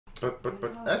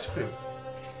But ice cream.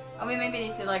 I mean, maybe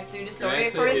need to like do the story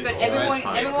for it, but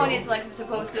everyone is like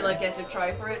supposed to like get to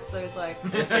try for it, so it's like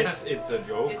it's a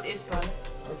joke. This is fun.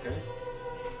 Okay.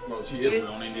 Well, she is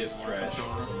known in this trash.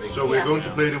 So we're going to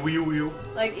play the Wii U.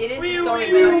 Like it is a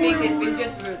story, but I think it's we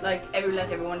just like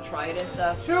let everyone try it and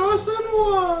stuff. Chosen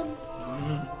one.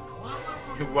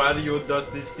 Wario does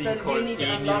this thing but called you need to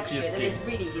unlock shit, and it's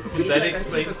really easy. That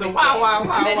it's like explains the wow.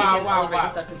 And then you can already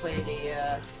start to play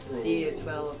the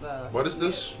 12. What is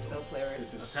this? 12 player.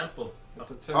 This is A temple. It's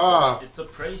a temple. Ah. It's a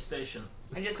pray station.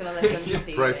 I'm just gonna let them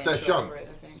see Right, the that's intro John. for it,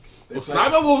 I think. It's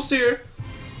Sniper Wolf's here!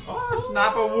 Oh,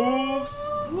 Sniper Wolves!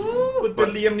 Woo! With the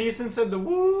Liam Neesons and the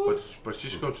Wolves! But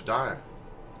she's going to die.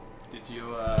 Did you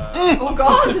Oh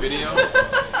god! the video?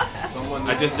 Someone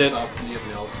I just did. Stop Liam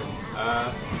Nelson.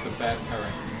 He's a bad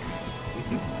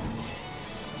character.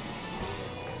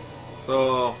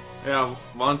 So, yeah,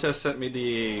 Vanta sent me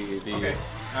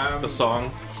the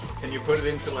song. Can you put it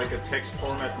into like a text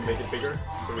format and make it bigger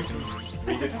so we can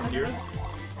read it from here?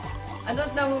 I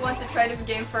don't know who wants to try the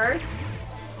game first,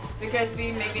 because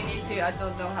we maybe need to. I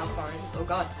don't know how far it is. Oh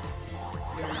god.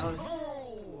 Who knows?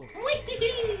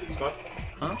 Scott?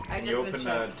 Huh? I just You will open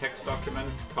check. a text document,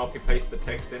 copy paste the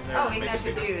text in there. Oh, and we make can it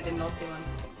actually bigger. do the multi ones.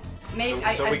 Maybe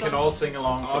So we can all sing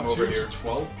along from over 2 here. to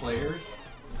 12 players?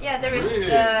 Yeah, there is Really?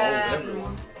 the.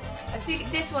 Everyone. I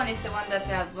think this one is the one that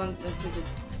they have 1 to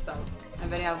 12,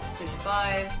 and then you have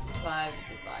 5, 5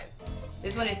 to 5.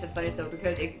 This one is the funniest though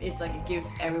because it's like it gives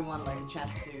everyone like a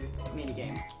chance to do mini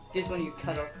games. This one you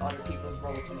cut off other people's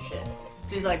ropes and shit.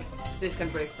 So it's like this can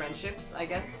break friendships, I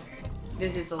guess.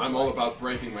 This is also. I'm all about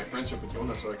breaking my friendship with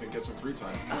Jonas so I can get some free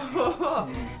time. Oh,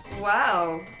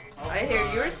 wow! I hear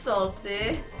you're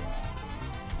salty.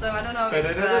 So I don't know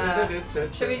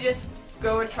if should we just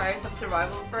go and try some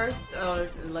survival first, or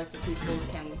like so people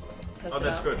can test Oh, it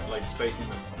that's out? good. Like spacing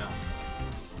them. No.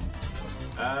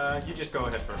 You just go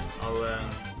ahead first. I'll.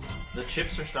 The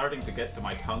chips are starting to get to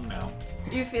my tongue now.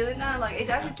 You feel it now? Like it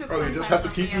actually took. Oh, some you just time have to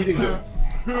for keep me as eating well. them.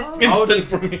 Oh. Instant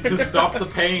for me. To stop the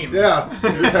pain. Yeah,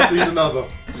 you have to eat another.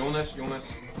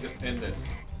 Jonas, just end it.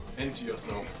 End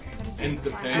yourself. What is End it?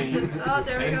 the pain. Oh,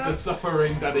 there we End go. the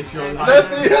suffering that is your Okay. life. Let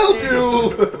me help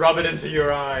you! Rub it into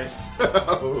your eyes.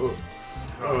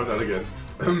 Oh, not again.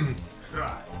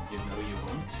 Try. You know you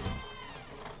want to.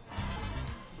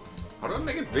 How do I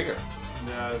make it bigger?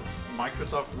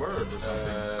 Microsoft Word or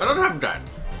something. I don't have that.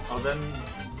 Oh, then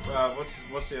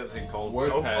what's the other thing called?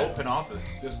 WordPad. Open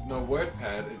Office. Just no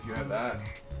WordPad if you have that.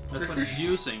 That's what he's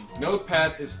using.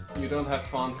 Notepad is you don't have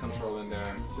font control in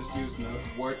there. Just use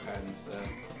WordPad instead.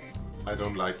 I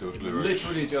don't like those lyrics.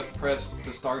 Literally just press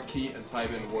the start key and type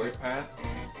in WordPad.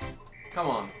 Come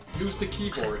on, use the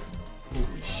keyboard.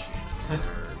 Holy shit.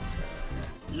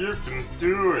 You can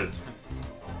do it.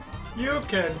 You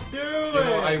can do You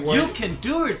know, I work, You can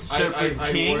do it, Serpent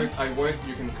King! I work,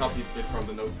 you can copy it from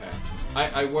the notepad.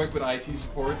 I work with IT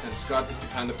support and Scott is the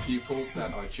kind of people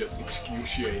that are just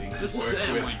excruciating to Just work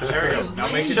sandwich. with. There we go. It's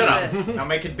Now make it. Shut up. Now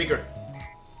make it bigger.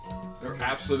 They're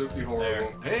absolutely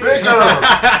horrible. There.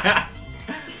 Bigger!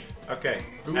 Okay.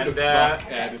 Who And the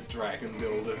fuck added dragon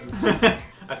dildos?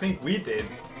 I think we did.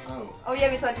 Oh, Oh yeah,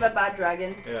 we talked about Bad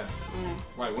Dragon. Yeah.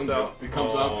 why wouldn't So- it? It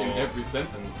comes up in every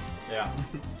sentence. Yeah.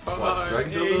 What,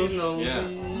 dragon dildos? Yeah.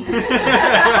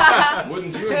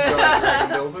 Wouldn't you enjoy dragon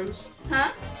dildos?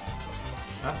 Huh?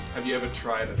 Have you ever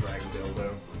tried a dragon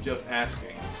dildo? Just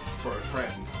asking for a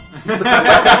friend.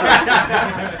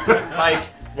 Like,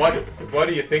 what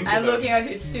do you think I'm of them? looking at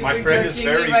you super My friend is judging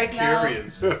very me right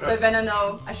curious. now. But then I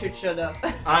know I should shut up.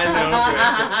 I know.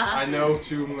 I know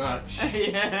too much.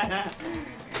 Yeah.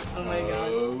 Oh my god.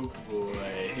 Oh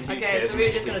boy. Okay, so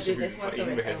we're just gonna do this Super one so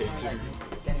we fine. everyone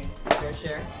like getting fair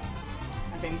share.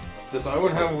 I think. Does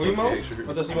anyone have a Wiimote? Okay,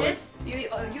 What does And it this you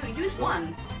use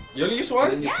one. You only use Then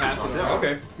one? you Yeah. pass it around.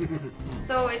 Okay.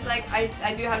 So it's like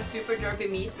I do have super derpy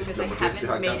meats because I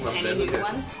haven't made any new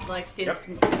ones like since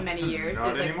many years. So Not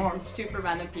it's like anymore. super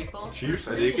random people. Chief,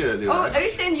 er det ikke det Oh, right?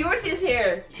 Øystein, yours is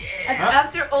here.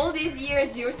 After all these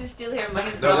years, yours is still here. Mine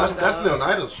is No, gone. that's though.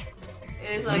 Leonidas.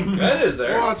 It's like, That is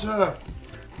there. What?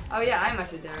 oh yeah, I'm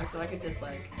actually there, so I could just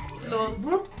like, lol.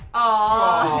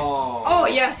 Aww. Oh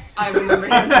yes, I remember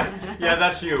him. Yeah,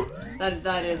 that's you.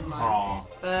 that is mine. Aww.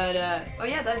 But oh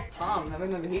yeah, that's Tom. I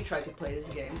remember he tried to play this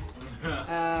game.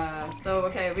 So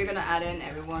okay, we're gonna add in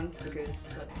everyone because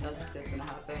that's just gonna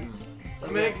happen. So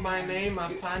my name a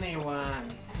funny one.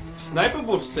 Sniper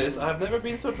Wolf says, I've never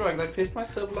been so drugged I pissed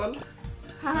myself, lol.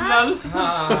 Haha.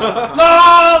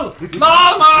 LOL!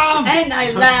 LOL, mom! And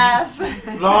I laugh.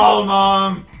 LOL,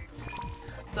 mom.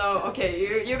 So,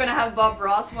 okay, you're gonna have Bob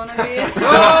Ross wannabe.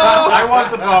 I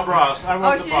want the Bob Ross. I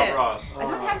want Oh, the shit. Bob Ross. I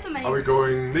don't have so many. Are we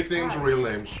going nicknames or real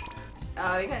names?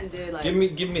 We can do like. Give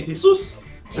me Jesus.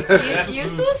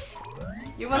 Jesus?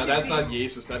 You want to that's be? not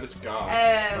Jesus, that is God.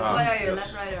 What are you, yes.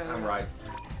 left, right, or? I'm right.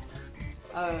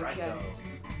 Oh, Right okay.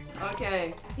 though.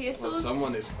 Okay. Well, Jesus.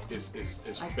 someone is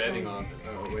I betting can't- on.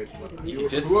 Oh wait, what? You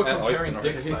just who are add comparing oyster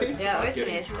dick already. sizes Yeah, about Oyster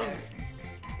getting is drunk? there.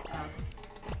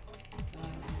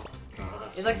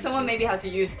 That's It's like someone maybe had to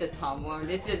use the Tom one.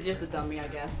 It's just a dummy, I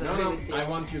guess. But No, we will see. I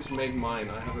want you to make mine.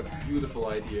 I have a beautiful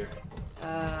idea.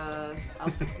 I'll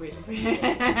wait.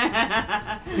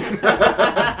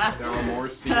 There are more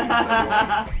scenes than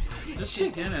one. Just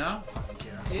shit in it, I don't fucking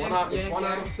care. You One don't- out, you it's don't 1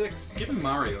 care? out of 6. Give me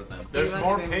Mario then. There's want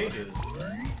more to be- pages.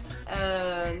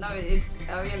 No,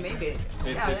 oh yeah, maybe.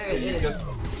 Yeah, there it You is. just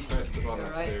pressed the button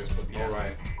You're right. upstairs, but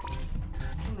alright.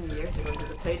 So many years ago since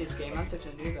I played this game. I'm such a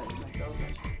noob at it myself.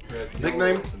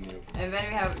 Nickname? And then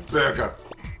we have Burger.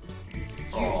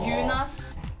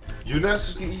 Jonas.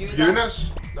 Eunice? Eunice?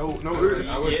 Eunice? No,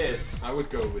 no. Yes. I would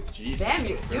go with Jesus. Damn,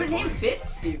 your Fair name point.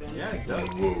 fits, Steven. Yeah, it does.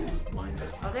 Whoa. Mine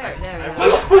does. Oh, there we I go.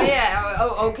 will. Oh, yeah.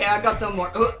 Oh, okay, I got some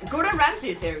more. Oh, Gordon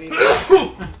Ramsay's here.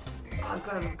 Oh,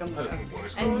 God, I'm That is the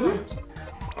worst. And-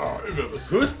 I've ever seen.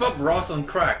 Who's Bob Ross on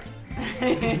crack?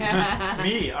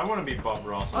 Me, I want to be Bob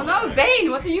Ross. Oh no, Bane,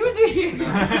 what do you do here?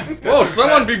 Whoa,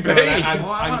 someone be Bane! I'm, Oh,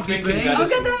 I I'm wanna be thinking Bane. that Oh, is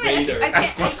God damn it, Vader. I can't.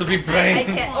 Ask what's to be I Bane.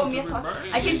 can't. Oh, Want to yes, be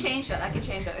I can Bane. change that. I can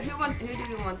change that. Who do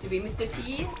you want to be? Mr.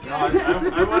 T? No,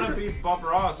 I want to be Bob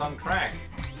Ross on crack.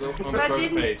 So on the But first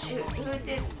didn't. page. Who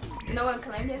did? No one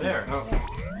claimed it? There. Oh,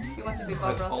 You want to be Bob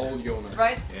that's Ross? all Jonas.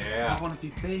 Right? Yeah. I want to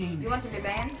be Bane. You want to be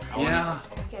Bane? Yeah.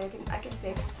 Okay, I can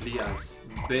fix. Elias.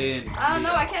 Bane. Oh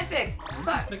no, I can't fix.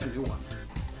 Fuck. Make a new one.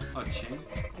 Oh, change.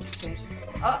 I can change.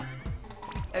 Oh,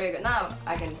 there we go. Now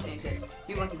I can change it.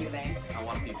 You want to be Bane? I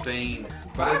want to be Bane.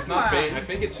 But it's not Come on. Bane. I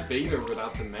think it's Vader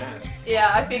without the mask.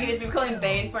 Yeah, I figured it's we call him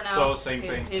Bane for now. So, same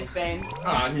thing. He's Bane.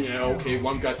 Ah, yeah, okay,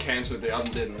 one got cancelled, the other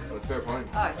didn't. But fair point.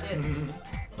 Oh shit.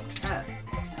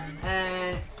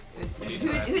 And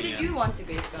who did you want to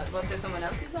be, Scott? Was there someone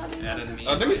else you saw? Added me.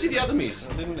 Let me see the other me's.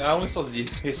 I only saw the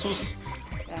Jesus. Jesus?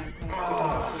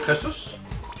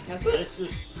 Jesus.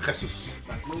 Jesus.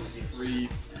 3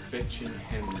 fetching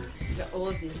hens. Got all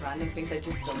of these random things I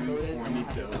just downloaded. Horny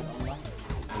doves.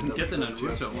 And Get the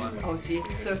Naruto one. Oh jeez,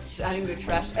 so adding good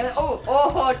trash.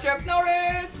 Oh, Chuck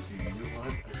Norris!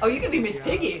 Oh, you can be Miss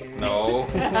Piggy. No.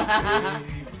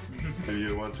 Do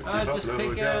you want to Just keep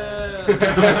pick uploading?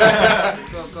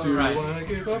 Go Do you right. wanna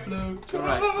give upload? Go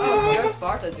right. Oh, so you're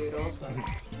Sparta dude also.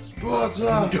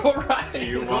 Sparta! Go right. Do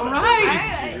you Go want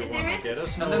right. There is. get a And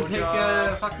snow then pick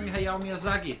job? fucking Hayao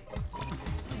Miyazaki.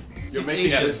 You're He's making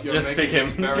Asian. this, you're Just making pick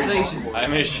this him. very He's Asian. awkward.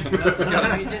 I'm Asian. That's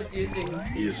gonna You're just using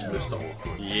He is Mr.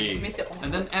 Awkward. Yeah. Mr.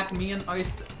 And then add me and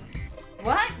Oyster.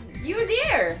 What? You're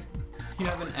there. You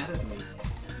haven't added me.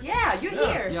 Yeah, you're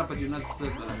here. Yeah, but you're not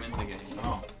said that I'm in the game.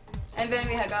 Oh. And then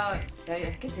we have got. Yeah,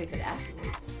 I can take it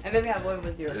afterwards. And then we have what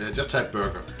was your. Just type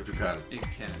burger if you can. It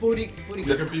can. Booty. You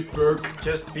can be Berg.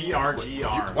 Just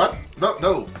BRGR. What?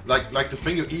 No. Like the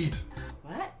thing you eat.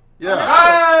 What? Yeah.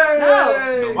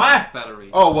 No. What? Battery.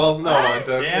 Oh well, no. What?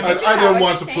 Damn I it. don't Yeah,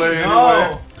 want we to can play change it. anyway.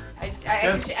 No. I Just-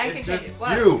 can it's change just it.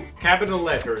 What? You. Capital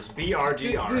letters.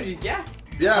 BRGR. Booty, yeah.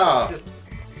 Yeah. Just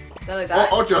Something like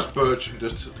that. Or just birch.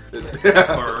 Just.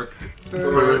 Berg.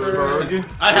 Birch.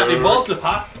 I have evolved to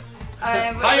ha.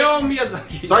 Hayao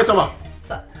Miyazaki. Saitama.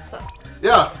 Saitama.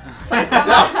 Yeah.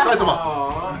 Yeah. Saitama.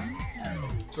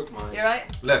 Aww. Took mine. You're right.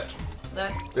 Left.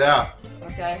 Left. Yeah.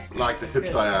 Okay. Like the hipped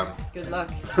Good. I am. Good luck.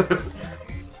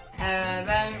 And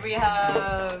then we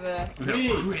have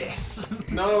Chris.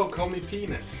 No, call me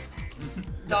penis.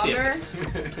 Donner.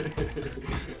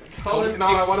 Call me, no,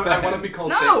 I wanna be called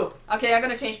No. Okay, I'm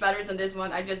gonna change batteries on this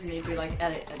one. I just need to like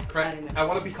edit it. I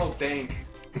wanna be called Dank.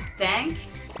 Dank.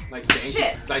 Like Danky.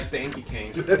 Shit. Like Danky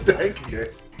King. Thank you.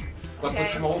 But Okay.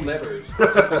 with small letters.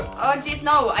 Oh jeez,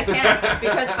 no, I can't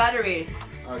because batteries.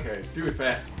 Okay, do it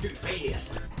fast. Do it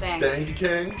fast. Dank. Thank you,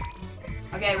 King.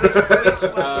 Okay, which one do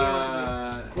you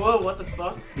want? Whoa, what the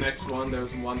fuck? Next one, there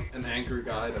was an angry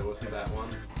guy. That wasn't that one.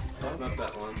 Not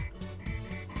that one.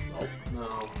 Nope.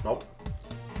 No. Nope.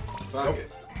 Fuck Nope.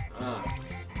 it.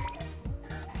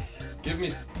 Give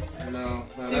me. No.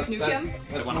 Duke Nukem?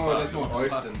 That's I wanna more. buy That's more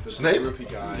Duke Oysten. The Snape?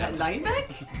 groupie guy. Lineback?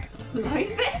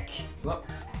 Lineback? It's not.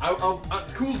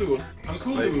 Cool dude. I'm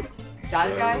cool Snape. dude.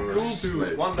 That guy? Cool dude.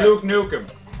 Snape. One Duke left. Nukem.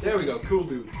 There we go. Cool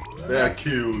dude. Yeah,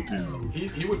 killed you.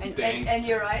 He would be And, Dank. and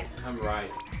you're right. I'm right.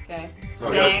 Okay.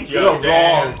 No, Dank. You're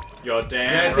wrong. You're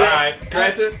damn Granted, right.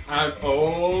 Granted, I'm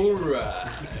alright.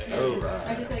 Alright.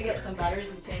 I'm just gonna get some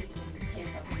batteries and change in case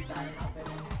something bad happens.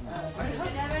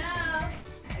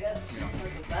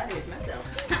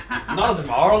 None of them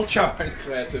are all charged.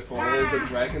 That's it for all the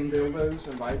dragon dildos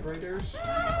and vibrators.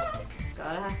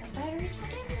 Gotta have some batteries for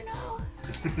them, you know.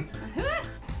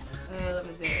 Let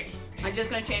me see. I'm just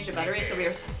gonna change the battery so we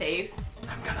are safe.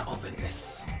 I'm gonna open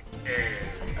this.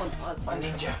 On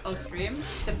ninja. On stream.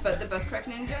 The butt crack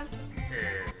ninja.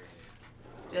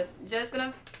 Just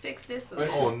gonna fix this. Wait.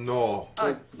 Oh no.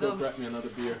 Oh, Go no. grab me another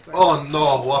beer. Oh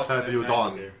no, what have you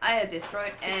done? I had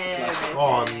destroyed everything.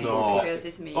 Oh no. Because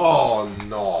it's me. Oh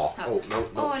no. Oh no,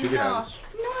 Oh chili no. hands.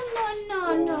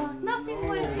 No. Nothing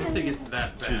was I don't think it's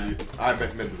that Chili. bad.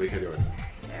 I meant we can do it.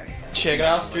 There we go. Check it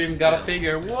out, stream. Got a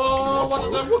figure. Whoa!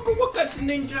 What that's a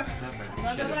ninja? I have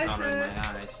Another chili powder in waifu.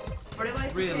 my eyes. For the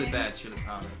wife Really thing. bad chili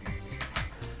powder.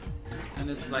 And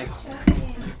it's like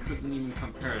you couldn't even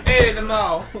compare it. Hey, the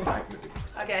now.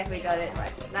 Okay, we got it.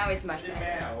 Right. Now it's much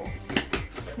better.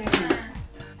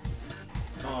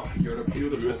 Oh, you're a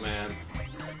beautiful man.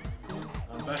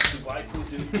 I'm back to waifu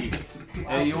duty.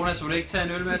 Hey Jonas, vil du ikke tage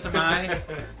en øl med til mig?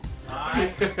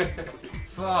 Nej.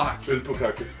 Fuck. Øl på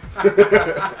kakke.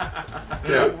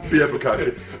 Ja, beer på kakke.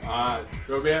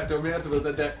 Det var mere, du ved,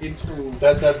 den der intro.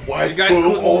 That white You guys foam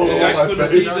couldn't, all you over guys my couldn't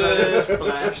see face. the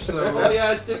splash, so... Oh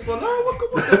yeah, it's this one. Oh,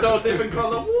 look at the different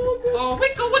color. Oh,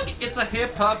 wicka. It's a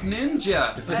hip-hop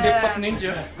ninja. It's a hip-hop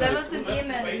ninja. Devil's and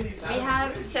Demons. We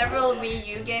have several Wii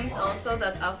U games also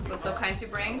that Ask was so kind to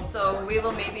bring. So we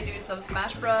will maybe do some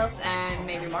Smash Bros. And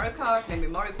maybe Mario Kart, maybe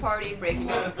Mario Party, breaking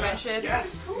some friendships. Yes!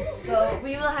 So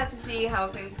we will have to see how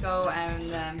things go, and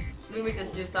we will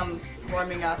just do some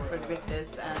warming up with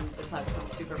this and just have some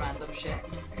super random shit.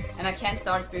 And I can't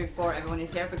start before everyone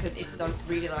is here because it starts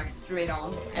really like straight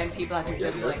on and people have to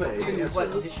just like do what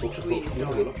the screen is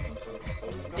doing.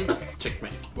 It's...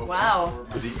 Checkmate. Wow.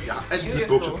 Fordi jeg har altid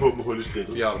bukser på med hul i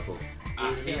skridtet. Beautiful.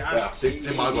 Ja, det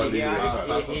er meget godt lige nu.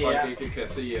 Bare så folk ikke kan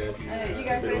se You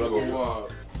guys de ready to... store,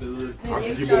 fede... No,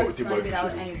 it de starts må like ikke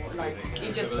without forsøge. any like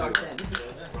it just starts in.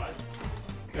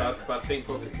 Bare tænk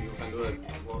på, hvis de nu fandt ud af,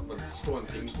 hvor stor en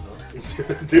penis du havde.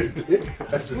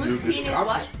 Altså, det er jo Whose det penis skræmt.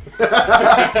 what?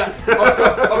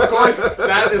 Of course,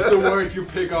 that is the word you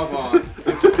pick up on.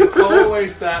 It's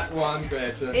always that one,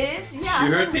 Greta. It is, yeah.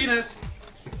 You heard penis.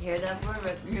 Hear that word,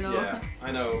 but you know. Yeah,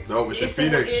 I know. No, we said It's the-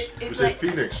 Phoenix. it's We said like-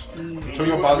 Phoenix.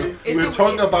 Talking about, It's we're the-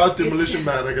 talking it's- about it's- Demolition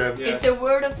Man again. Yeah. It's the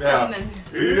word of Yeah. summon.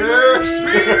 Phoenix!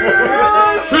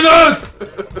 Philip!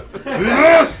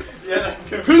 Phoenix! Yeah, that's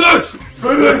good. Philip!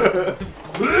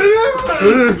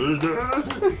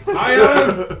 I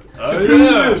am.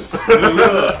 Yes!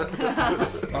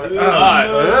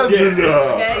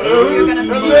 Okay, you're gonna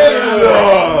finish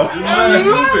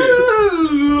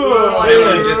They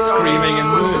were just screaming and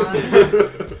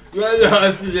moving.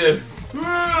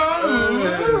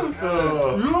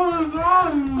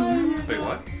 Wait,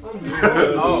 what?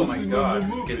 Oh my god.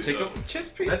 You can take off the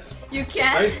chest piece. You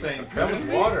can? Nice thing. That was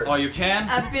water. Oh, you can?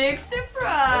 A big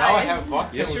surprise! Now I have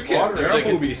vodka Yes, you with can. water. There are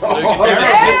boobies. So you can Oh, see the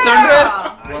yeah. tits under it?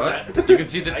 Yeah. You can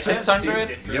see the I can't tits see under the it?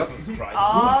 difference in Sprite.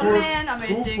 Oh man, Who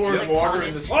amazing. poured It's like water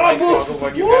in the honest. Sprite boobs. bottle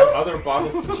when you have other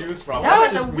bottles to choose from? That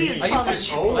That's was a just weird mean. Are you color.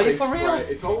 for Always Are you for real? Sprite.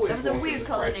 It's always That was a water weird in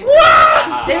color Sprite.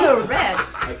 name. They were red.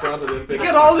 I brought a little bit. Look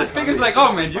at all the figures like,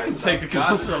 oh man, you can take the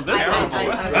guns from this one.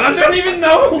 And I don't even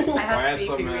know! I had Add 3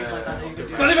 some, figures like that. that you could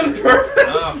It's wear. not even on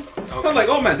purpose! Oh, I'm like,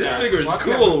 oh man, this Yeah, figure is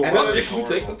vodka. cool. And What? then You it's can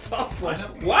take the horrible. top one. I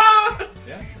know. What?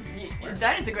 Yeah.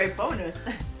 That is a great bonus.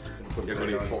 Jeg går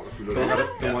lige ind foran og fylder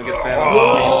Don't det. want to get bad.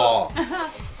 Åh!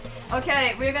 Okay,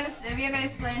 we're gonna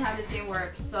explain how this game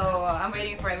works. So I'm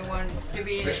waiting for everyone to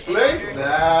be Explain? in order.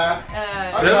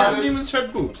 Nah. Devil and Demons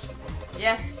heard boobs.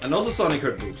 Yes. And also Sonic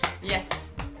heard boobs. Yes.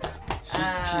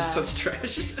 She's such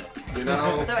trash. You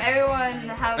know. So everyone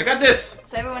I got this!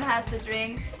 So everyone has the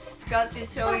drinks. Scott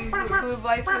is showing boob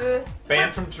waifu.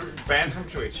 Banned from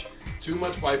Twitch. Too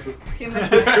much waifu. Too much.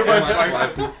 Too much waifu.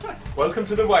 waifu. Welcome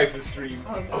to the waifu stream.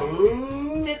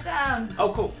 Okay. Sit down. Oh,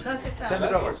 cool. No, sit down. Send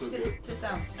it over. Sit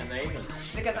down. And the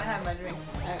anus. Because I have my drink.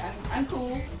 I'm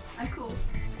cool. I'm cool.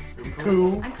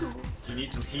 Cool. I'm cool. Do you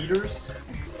need some heaters?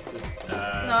 Just,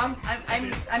 No,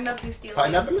 I'm melting steel.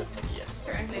 Pineapple? beans Yes.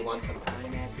 Currently. Want some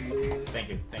pineapple? Thank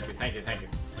you.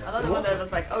 I love the one that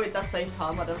was like, oh, it does say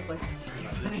Tama. That was like.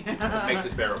 It makes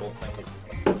it bearable. Thank you.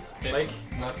 Like,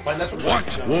 Pineapple.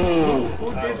 Who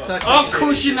did such Oh, a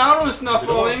Kushinaru is not You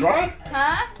don't want to falling. try it?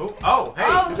 Huh? Oh, hey.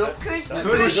 Oh, you don't- Kushinaru.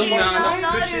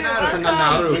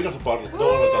 Kushinaru. Drink of the bottle. No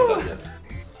one has done that yet.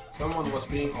 someone was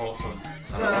being awesome.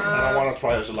 And I want to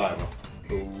try as a liner.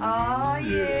 Oh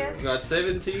yes. We got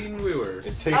 17 viewers.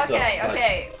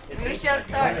 Okay. We shall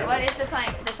start. What is the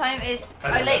time? The time is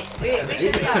late. We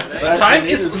should start. The time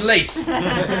is late.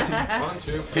 1,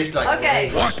 2, 3. Okay.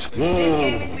 This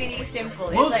game is really simple.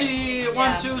 It's Multi like,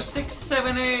 1, 2, 6,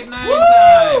 7, 8, 9 Woo!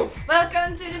 time.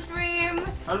 Welcome to the stream.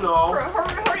 Hello. Hurry.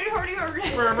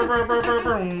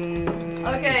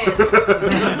 Okay.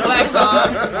 Flags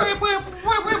on.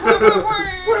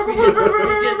 We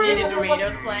just needed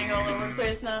Doritos playing all over the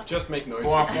place now. Just make noises.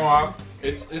 Walk, walk.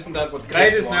 Isn't that what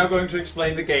Greg kids is now want? going to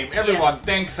explain the game. Everyone, Yes.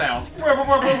 thank sound.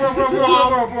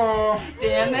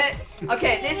 Damn it.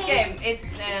 Okay, this game is,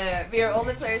 we are all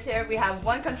the players here, we have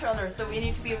one controller, so we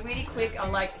need to be really quick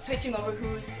on like switching over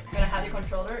who's gonna have the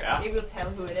controller. Yeah. It will tell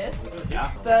who it is. Yeah.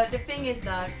 But the thing is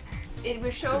that it will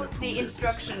show the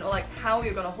instruction, or like how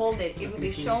you're gonna hold it, it will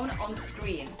be shown on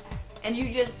screen. And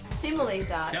you just simulate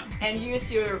that and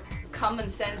use your common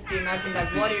sense to imagine like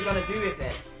what you're gonna do with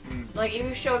it. Like it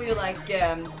will show you like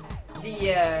the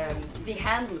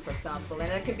handle, for example,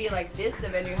 and it could be like this,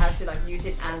 and then you have to like use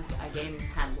it as a game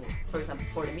handle, for example,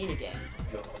 for the mini game.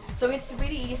 So it's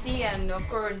really easy, and of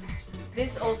course,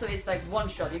 this also is like one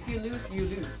shot. If you lose,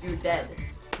 you're dead.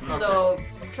 So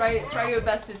try your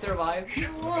best to survive.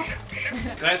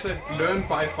 That's it. Learn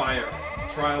by fire.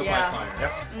 Trial Yeah. by fire.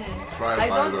 Yep. I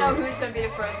don't know who's gonna be the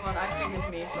first one. I think it's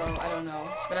me, so I don't know.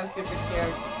 But I'm super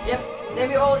scared. Yep. Then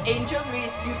we're all angels, really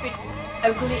stupid,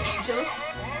 ugly angels.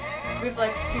 With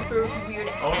like super weird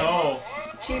heads. Oh no.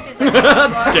 Chief is like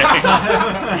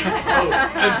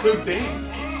I'm so dang.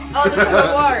 Oh, the tug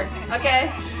of war.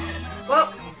 Okay.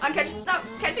 Well, I'm catching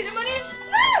the money.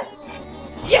 No!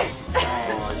 Yes!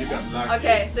 Oh, you got lucky.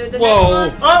 Okay, so the Whoa.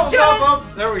 next one.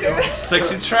 Oh, there we go.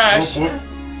 Sexy trash.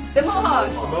 The mohawk.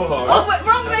 Mohawk. Oh, wait,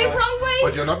 wrong way.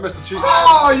 But you're not Mr. Cheese.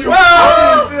 Oh, you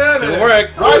Still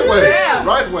work. Right way. Yeah.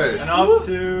 Right way. And up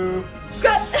to...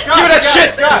 Scott! Give me that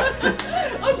shit. Scott!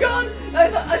 Oh god!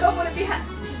 I don't want to be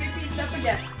beaten up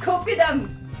again. Copy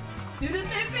them! Do the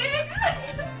same thing!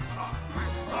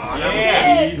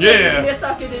 Yeah. Yeah.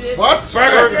 Miyazaki did it. What?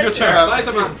 Burger, your turn. Slice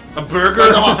of it. A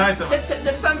burger.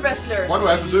 The fun wrestler. What do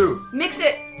I have to do? Mix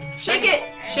it. Shake it.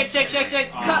 Shake.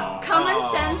 Common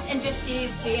sense and just see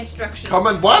the instructions.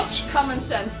 Common what? Common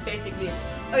sense, basically.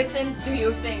 Oh, then do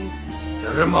your thing.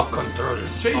 Remote control.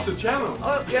 Change the channel.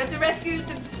 Oh, you have to rescue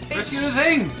the bitch. Rescue the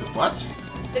thing. What?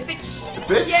 The bitch. The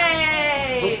bitch?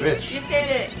 Yay! The bitch. You said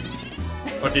it.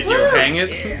 Or did you hang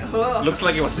it? Whoa. Looks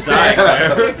like it was dying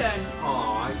there. Your turn.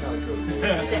 Oh, I gotta go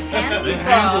there. The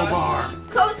handlebar.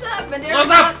 Close up, and there's Close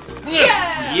not. up.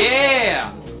 Yeah.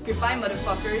 Yeah. Goodbye,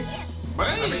 motherfuckers.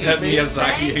 That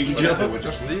Miyazaki angel. They were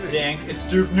just leaving. Dang, it's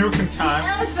Duke Nukem time.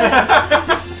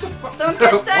 Elephant. Don't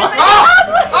get What? stabbed by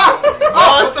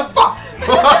Oh, what the fuck? I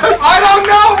don't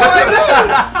know what I did!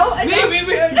 Oh, and Me.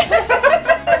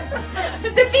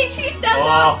 the big cheese stand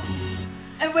up.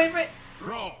 And wait.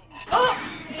 Oh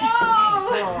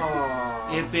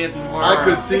no! It didn't work. I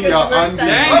could see Because your we're undie.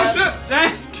 standing Oh, up. shit!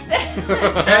 Dang.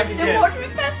 The mortar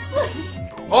and pestle.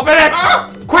 Open it!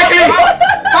 Quickly!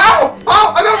 How? I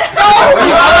don't The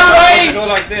know! other way! Go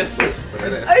like this.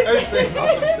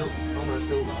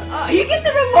 Oh, he gets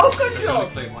the remote control.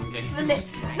 Play one game. No!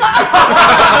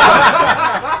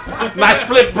 Nice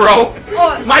flip, bro!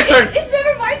 Oh, My turn. It's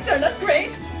never my turn. That's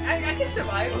great. I can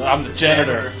survive. I'm the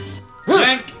janitor.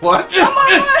 Jank. What? Come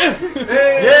on!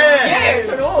 Yeah! Yeah,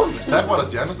 turn off. That what a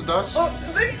janitor does? Oh,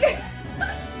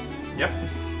 Yep.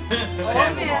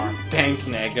 oh man. Tank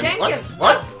nagging. Jank What? him.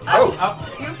 What?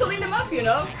 Oh! You're pulling them up, you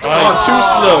know? Oh, too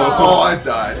slow. Oh, I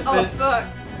died. Oh, fuck.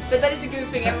 But that is a good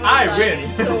thing. Everyone I dies, win.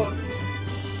 So...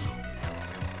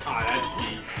 Ah, that's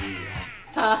easy.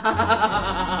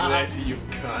 That's you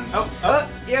cunt. Oh, Oh,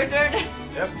 your turn.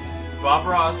 yep. Bob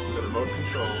Ross, the remote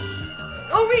control.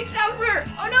 Oh, reach down for her.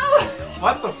 Oh no!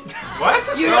 What the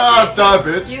what? You Ah, don't, die,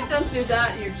 bitch. you don't do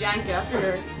that. You jank after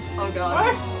her. Oh god.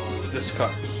 What? This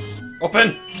car.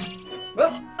 Open!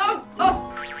 Oh, oh, oh.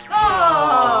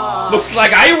 Oh! Looks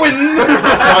like I win!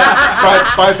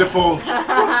 By default.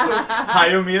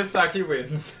 Hayao Miyazaki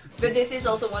wins. But this is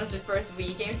also one of the first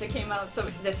Wii games that came out, so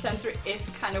the sensor is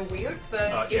kind of weird, but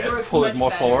it yes. works Pull much it more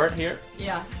better. forward here.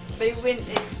 Yeah, but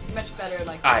it's much better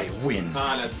like I win.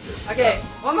 Ah, that's good. Okay,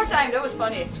 one more time, that was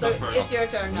funny. So Go first. it's your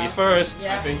turn now. Me first.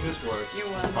 Yeah, I think this works. you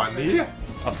won. Funny? Is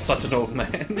I'm such an old man.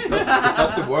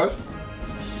 that the word?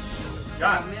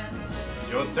 Scott, Oh, man. it's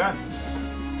your turn.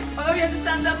 Oh, you have to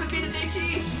stand up and be the big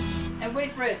cheese. And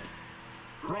wait for it.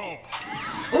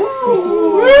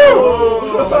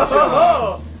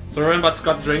 Oh. So remember what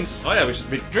Scott drinks? Oh yeah, we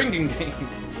should be drinking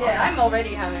games. Yeah, I'm already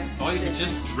having. Oh, you can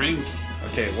just drink.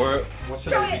 Okay, we're... What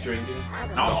should I be drinking?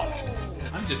 No.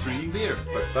 I'm just drinking beer.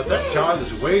 But that child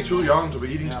is way too young to be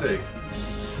eating steak.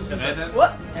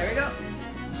 What? There we go.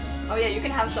 Oh yeah, you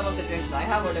can have some of the drinks I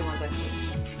have or the ones I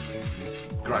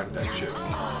keep. Grind that shit.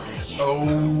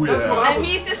 Oh yeah. I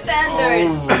meet the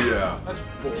standards. Oh yeah. That's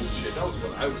bullshit. That was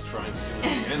what I was trying to do with the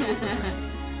can opener.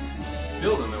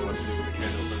 Still don't know what to do with the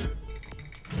can opener.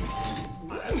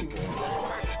 That's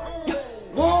bullshit.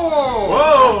 Whoa!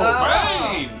 Whoa!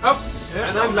 Rain! Oh!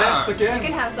 And I'm last You again.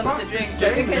 can have some of the drinks. this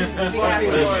But you game can have some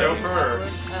Fucking more. chauffeur.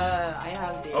 I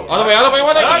have the. Other way, other way,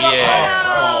 other way! Yeah!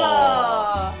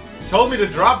 Oh, Told me to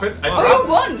drop it. I no. dropped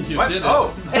You won! You What? did it.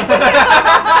 Oh!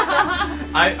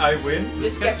 I win. The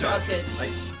sketch artist.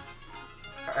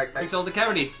 Fix all the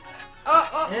cavities.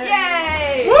 Oh,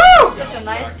 yay! Woo! Such a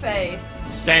nice face.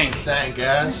 Dang. Dang,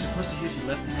 guys. You're supposed to use your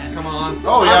left hand. Come on.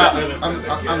 Oh yeah.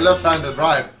 I'm left-handed,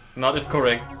 right? Not if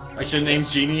correct. I should name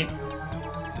Genie.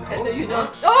 And you don't.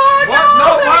 Oh What?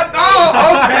 No, what?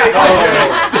 Oh, okay.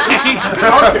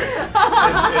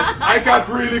 I got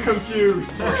really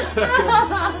confused for a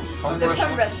second. The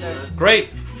thumb wrestler. Great!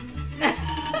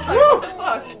 What the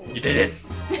fuck? You did it!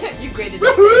 You graded it.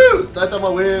 Woohoo! That time I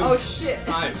win. Oh shit.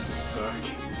 I suck.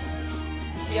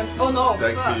 Oh no.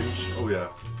 Thank Fuck. teams. Oh yeah.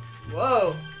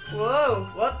 Whoa. Whoa.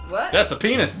 What? That's a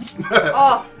penis!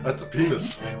 Oh. That's a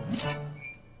penis.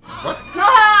 What?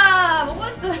 Ah! What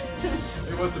was that?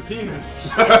 It was the penis.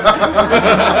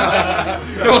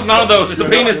 It was none of those, it's a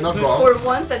penis! You're not wrong. For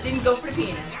once, I didn't go for the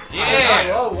penis.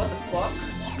 Yeah. Whoa, what the fuck?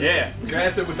 Yeah.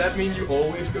 Granted, would that mean you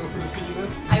always go for the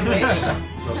penis? I wish.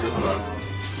 Not this one.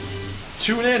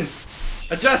 Tune in!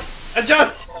 Adjust!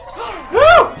 Adjust!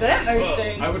 Damn,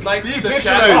 everything. I would like the Depictionary.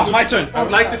 chat. Oh, my turn! I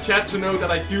would like the chat to know that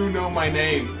I do know my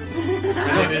name.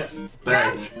 And it is.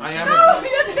 Dang. I am.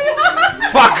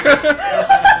 Fuck!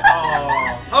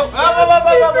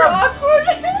 Super awkward.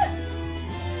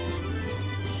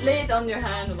 Lay it on your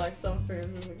hand like something.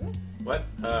 What?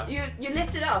 You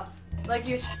lift it up. Like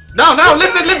you. No, no,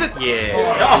 lift it, lift it!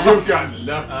 Yeah! Oh, you got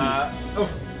lucky.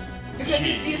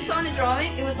 Because you saw in the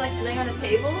drawing, it was like laying on a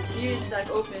table. You just like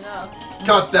open it up.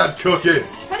 Cut that cookie.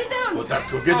 Put it down. Put that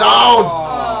cookie down.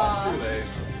 Oh. Too late.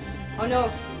 Oh no.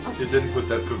 You didn't put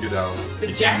that cookie down. The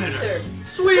janitor.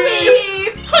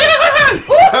 Sweep!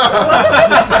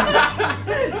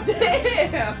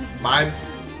 Damn. Mine.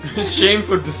 Shame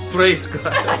for display,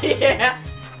 Scott. Yeah.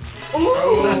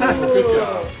 Oh, good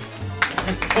job.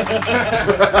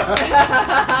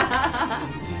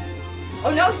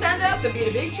 Oh no, stand up and be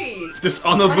the big cheese.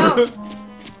 Dishonorable. Oh, no.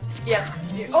 Yes.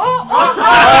 Oh!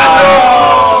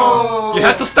 You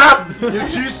had to stop! You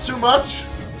cheese too much.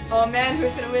 Oh man,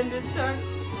 who's gonna win this turn?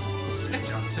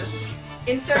 Sketch artist.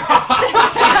 Insert. Yeah!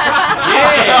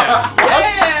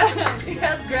 Yeah! You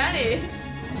got Granny.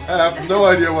 I have no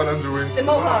idea what I'm doing. The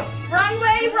mohawk. Wrong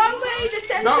way, wrong way. The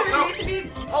sensor needs to be.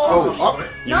 Oh, up.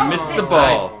 You No, missed the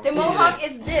ball. The mohawk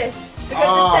is this because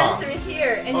Ah. the sensor is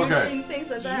here, and you're Okay. doing things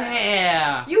like that.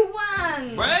 Yeah! You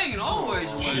won. Rain always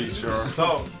wins. Cheater.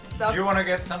 So, Stop. do you want to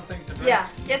get something to drink? Yeah,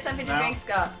 get something to Now. drink,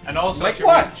 Scott. And also, Like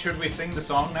what? should we sing the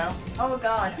song now? Oh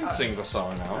god. Sing the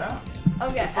song now. Yeah.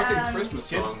 Okay. Fucking Christmas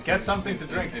song. Get something to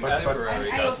drink. In But-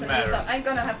 February. I doesn't also need matter. some. I'm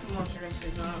gonna have more to drink.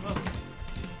 Please.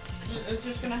 I'm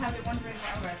just gonna have it one drink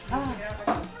now.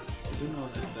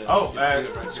 Oh,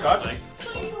 Scott,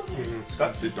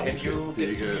 Scott, Det can you det get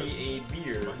ikke... me a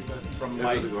beer from Jeg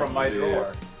my ved det godt, my det- drawer?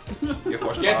 Jeg får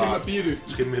også Get him a bare... beer.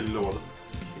 Skal melde lortet.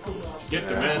 Get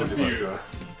the Ja, man a det må jeg beer. gøre.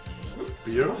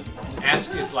 Beer? Ask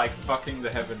is like fucking the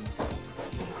heavens.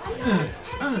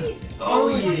 Oh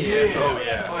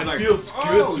yeah. It feels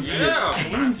good Oh, to be yeah! an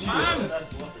angel.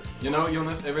 You know,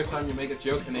 Jonas, every time you make a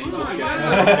joke, an angel gets a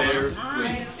pair of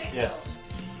wings. Yes.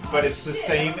 But it's the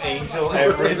same angel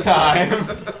every time.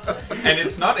 And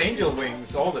it's not angel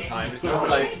wings all the time, it's just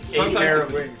like a Sometimes pair it's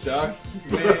of a wings. duck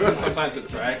wing, sometimes a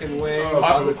dragon wing.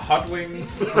 Hot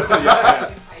wings. Yeah,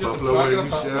 just a Buffalo bucket of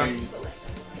wings, hot yeah. wings.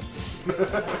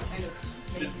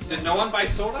 Did no one buy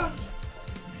soda?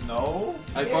 No.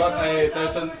 I bought a,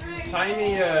 there's a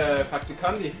tiny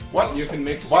Faxicandi. What? You can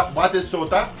mix. What is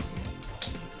soda?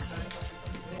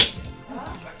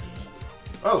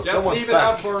 Oh, Just someone's leave it back.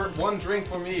 out for one drink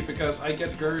for me because I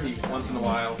get dirty once in a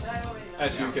while.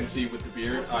 As you can see with the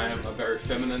beard, I am a very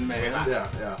feminine man. Yeah,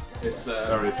 yeah. It's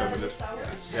Very feminine.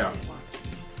 Yeah.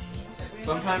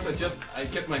 sometimes I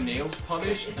get my nails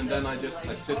polished and then I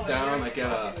sit down, I get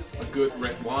a good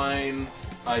red wine,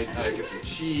 I get some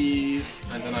cheese,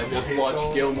 and then I just watch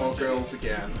Gilmore Girls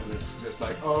again, and it's just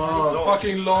like, oh,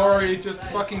 fucking Laurie, just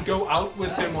fucking go out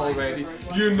with him already.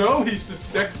 You know he's the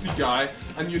sexy guy,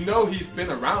 and you know he's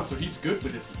been around, so he's good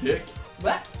with his dick.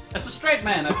 What? As a straight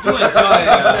man, I do enjoy.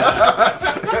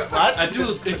 What? I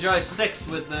do enjoy sex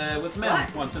with men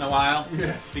What? once in a while.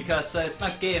 Yes. Because it's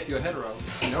not gay if you're hetero.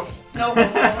 Nope. No.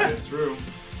 It's true.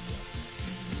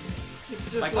 It's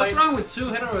just Like, what's wrong with two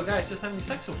hetero guys just having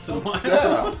sex once in a while?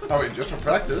 Yeah. I mean, just for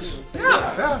practice.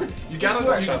 Yeah. Yeah. You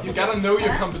gotta know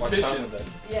your competition.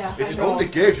 Yeah. It's I know. only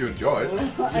gay if you enjoy it.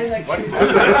 I like What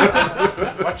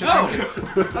you No,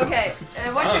 Okay.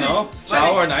 What I don't should know.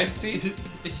 Sour and iced tea.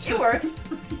 it's it just works?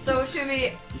 So should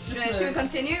we just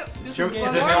continue? Should-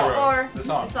 One the more song. or The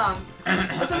song.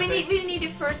 So we need the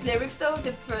first lyrics though,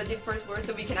 the first word,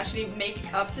 so we can actually make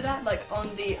up to that, like on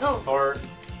the for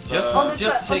just On the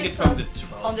just twe- take on it the from the 12.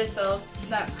 12. on the 12th.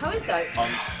 No, how is that?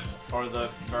 for the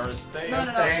first day No, of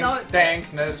no, no, no.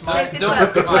 thankness. Take the Don't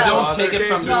 12. 12. don't take it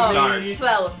from the No, start.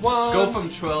 12. Go from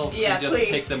 12 Yeah, and just please.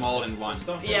 take them all in one.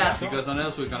 Yeah. Because or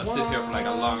else we're gonna sit here for like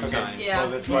a long time. Yeah.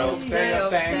 For the 12th day of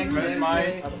thankness,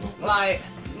 my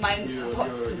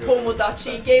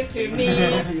Homodachi gave to me.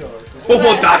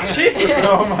 Homodachi?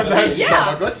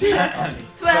 Yeah. Tamagotchi?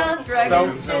 12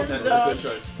 dragons So- in That's a the... good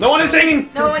choice. No one is singing!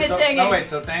 No one is singing. No wait,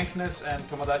 so thankness and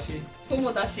Tomodachi.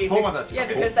 Homodachi. Homodachi. Yeah,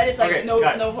 because that is like Okay, no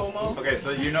guys. no homo. Okay, so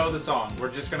you know the song.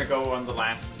 We're just gonna go on the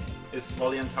last. Is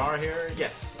Valiantar here?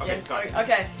 Yes. Okay, Yes, got it.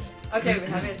 okay. Okay, we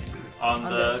have it. On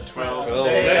the 12th 12th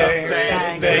day day of of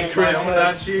thankness, Christmas,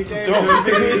 Tomodachi gave Don't to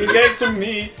me be gave to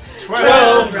me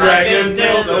 12 dragon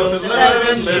dildos,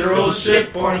 11 literal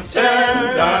shitborns,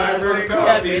 10 diver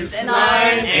copies, and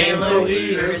 9 anal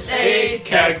eaters, 8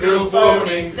 catgirls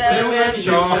boning, 7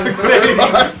 John Six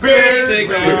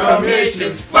 6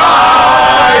 recommendations,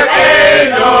 5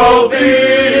 anal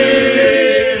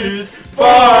beads,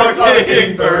 5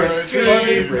 kicking birds,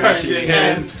 3 brushing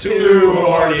hens, 2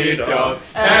 horny dogs,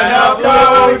 and a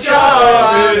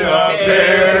blowjob in a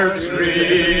pear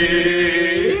tree.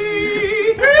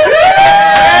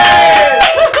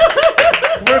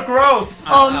 We're gross!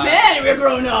 Oh man, we're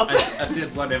grown up! I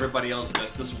did what everybody else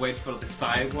does, just wait for the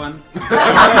 5 one.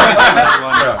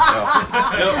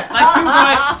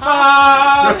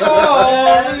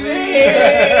 Yeah,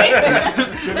 yeah.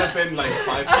 Should have been like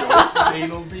 5 ghost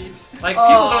anal beats. Like,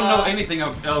 people don't know anything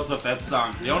else of that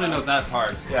song. They only know that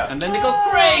part. Yeah. And then they go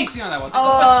crazy on that one. They go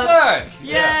Oh. berserk.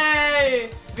 Yay!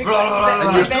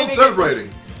 And you're still celebrating.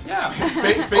 Yeah.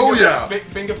 Oh, yeah.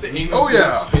 Think of the anal Oh, beats,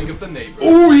 yeah. think of the neighbors.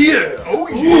 Oh yeah! Oh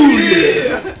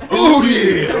yeah! Oh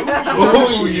yeah!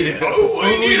 Oh yeah! Oh,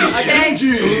 I need a Okay,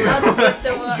 Jim. that's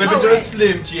the one. Maybe Oh, do a wait.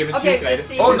 Slim Jim. It's Okay, you, let's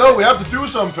see. Oh no, we have to do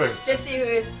something. Just see who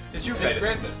is. It's you, It's Greta.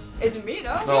 Greta. It's me,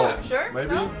 no? No. Yeah, sure? Maybe?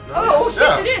 No? No. Oh, shit,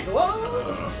 Yeah. it is! Whoa!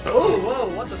 Oh, whoa,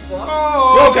 what the fuck?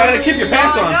 Bro, gotta keep your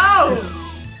pants on. Oh, no!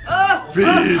 Feed.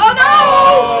 Oh no!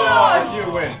 Fuck! You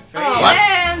win. Oh What?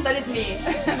 man, that is me.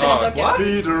 Okay. what?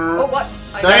 Feeder. Oh, what?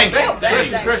 Thank. Oh,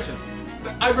 thank. Christian.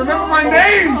 I remember my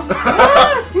name!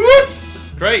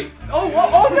 Great. Oh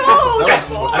no!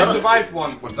 Yes! I survived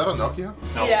one. Was that a Nokia?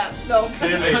 No. Yeah, no.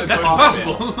 Clearly, That's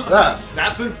impossible. Yeah.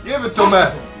 That's it. Give it to me.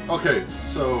 Okay,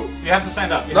 so. You have to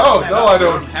stand up. You No, have to stand no, up. I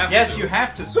don't. Yes, you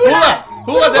have to. Hula!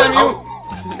 Hula damn you! Oh,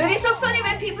 But it's so funny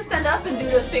when people stand up and do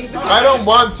those things. I don't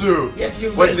want to. Yes, you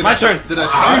Wait, will. did My I, turn. Did I I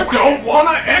start? don't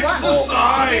wanna You did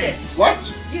exercise! What?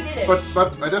 it. You did it.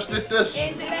 But I just did this.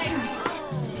 Into the bag.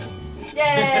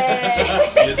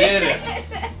 Yay! You did it.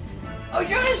 Oh,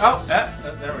 you're in. Oh, there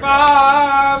we go.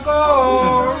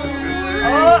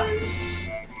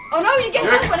 Oh no, you get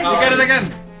that one I'll get it again.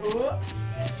 again. Oh,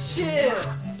 shit.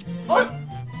 Oh.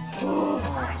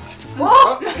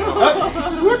 Whoa! It's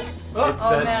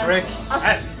Oh, a man. trick.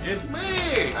 Ask- It's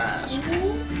me. Ask.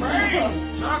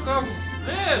 Talk of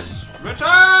this.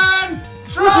 Return.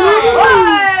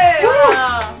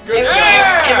 Oh, Good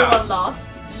job. Everyone lost.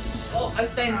 Oh, I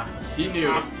stand. He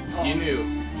knew. He knew.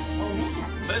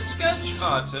 The sketch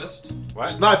artist.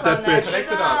 It's not that bitch. Connect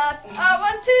the dots. 1,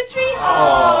 2, 3.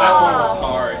 That one was Oh.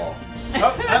 hard.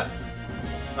 Oh,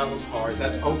 That was hard.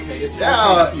 That's okay. It's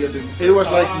Yeah, okay to be a loser. it was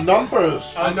like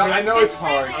numbers. I know it's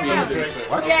hard to be a Yeah. loser.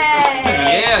 What? Yay!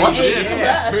 Yeah, What? you did.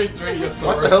 Yes. Drink your What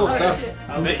sword. the hell is Oh, that? shit.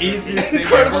 the easiest thing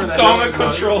Incredible ever. dominant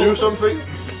control. Do something?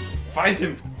 Find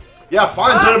him. Yeah,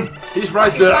 find Ah. him. He's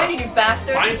right You there. find it, you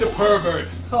bastard. Find the pervert.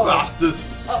 Oh, Bastard.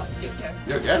 oh your turn.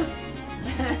 You again?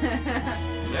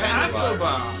 Yeah,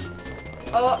 Applebaum.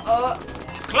 Oh,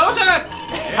 Close it.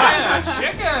 Yeah,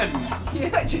 chicken.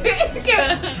 you're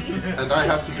chicken. And I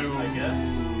have to do.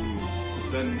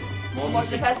 Then one Watch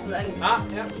the pestle and. Ah,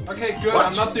 yeah. Okay, good. What?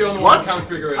 I'm not the only What? one who can't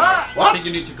figure it out. Ah! I What? think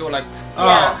you need to go like.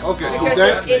 Ah, Yeah, okay. Because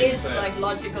Then, it is sense. like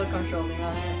logical controlling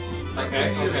on it.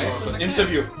 Okay, okay. So,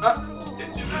 interview.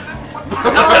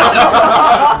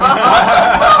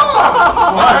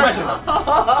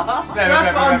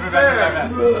 That's unfair.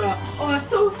 Oh, it's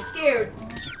so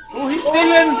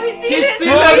stealing! He's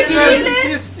stealing!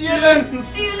 He's stealing!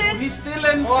 Steal it! He's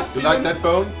stealing! You like that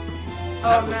bone? Oh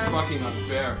That was man. fucking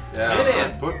unfair. Yeah. Hit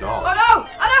it. Put Oh on. no!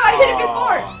 Oh no! I hit it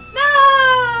before! No!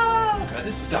 That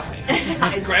is dying.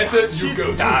 Granted, you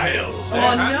go Dial.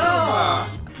 Oh no!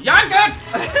 You're good!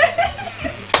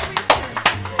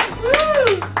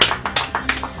 Woo!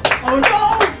 Oh no!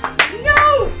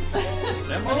 No!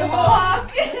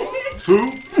 Walk!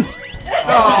 Foo.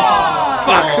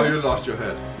 Fuck! Oh, you lost your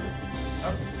head.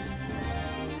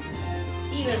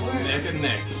 Even worse. neck and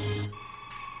neck.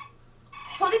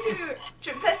 Hold it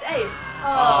to press A.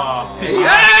 Oh. You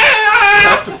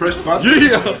have to press button.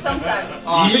 Yeah. Sometimes.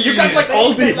 You got like But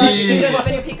all it's the like, because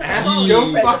when you pick up the phone, Go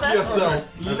you press fuck the button. yourself.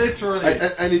 Literally.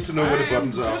 I need to know where the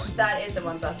buttons are. That is the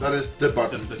one button. That is the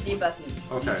button. Just this The button.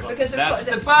 Okay. Because That's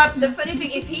the the button! funny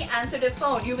thing, if he answered the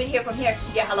phone, you will hear from here,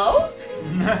 yeah, hello?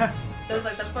 That's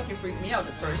like, that fucking freaked me out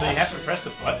at first. So you have to press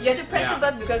the button. You have to press Yeah. the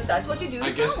button because that's what you do I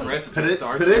with guess phones. press But to it,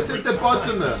 start. but is it the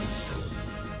button then?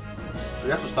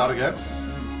 You have to start again?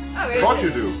 Oh, Of course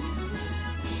you do.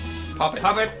 Pop it!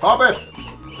 Pop it! Pop it!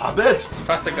 Pop it!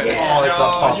 Faster guy. Yeah. Oh, it's a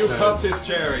Oh, pop you then. popped his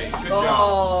cherry. Good job.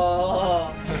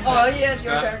 Oh. Oh, yes,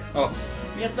 your turn. Oh.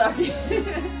 Miyazaki.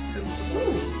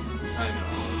 I know.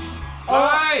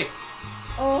 Fly!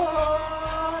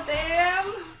 Oh, damn.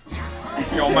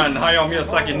 Yo man, Hayao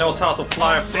Miyazaki knows how to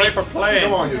fly a paper plane.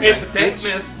 Come on, you It's the bitch.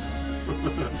 thickness!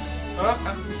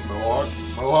 Mohawk.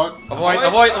 Mohawk. Avoid,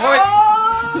 avoid, avoid! Oh.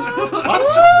 What?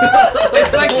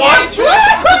 It's like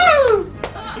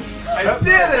I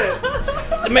did it!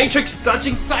 The Matrix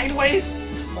dodging sideways.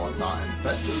 Oh, nine.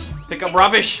 That's Pick up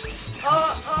rubbish.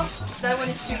 Oh, that one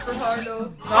is super hard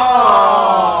though.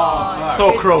 Oh, so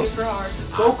it's gross. Super hard.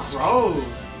 So gross.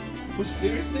 Whose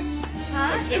beer is this?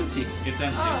 Huh? It's empty. It's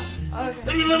empty. Oh, okay.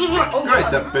 Oh, great,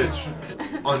 God. that bitch.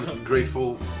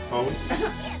 Ungrateful phone.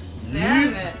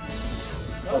 Damn it.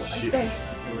 Oh, shit. Okay.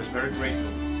 It was very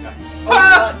grateful. Oh,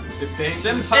 God. The thing.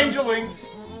 Them Angel pumps. wings.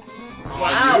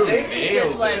 Wow, you they're just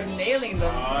nailed like it. nailing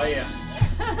them. Oh yeah.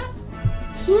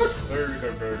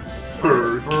 Burger bird.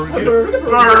 Bird. Bird.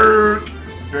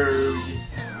 Bird.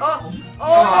 Oh, Like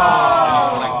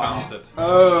oh. bounce it.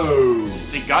 Oh.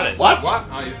 They got it. What? What?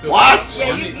 Oh, you still. What?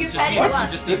 Yeah, You you've just had need, it you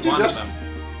once. just need Did you one just- of them.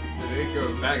 There you go.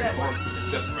 Back and forth.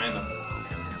 It's just random.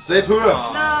 Save her.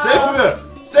 No. Save her.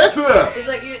 Save her. It's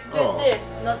like you do Oh.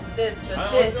 this, not this, but I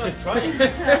this. was trying.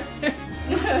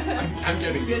 I'm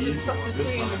getting You the have to easy stop one the this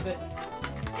screen a time. bit.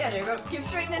 Yeah, there you go. Keep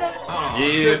straightening it. Oh,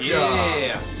 Yeah. good job.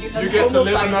 Yeah! You get to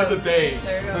live another day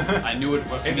There you go. I knew it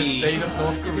was in the me. state of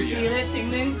North Feel Korea. it, ting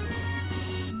ding.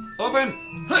 Open!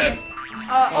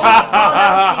 Oh,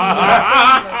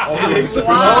 that was the.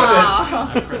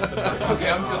 Wow. Okay,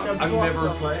 I'm never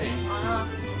playing.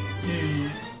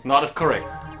 Not if correct.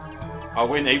 Are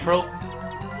we in April?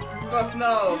 Fuck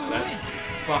no.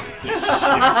 Fuck this shit.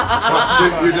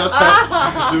 But you just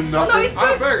have to do No, nothing. it's Ah,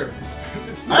 good. burger.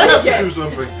 It's I have to Okay. do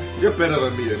something. You're better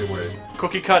than me anyway.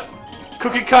 Cookie cut.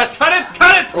 Cookie cut. Cut it.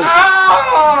 Cut it. Oh. Ah!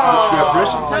 Which we are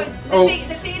pressing. No, the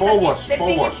thing is forward, that, the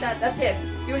thing forward. is that, that's it.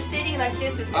 You're sitting like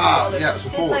this with Ah, controller. yeah, so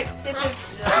sit forward. like, sit with,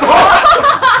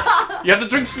 You have to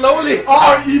drink slowly.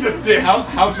 Oh, eat a dick! How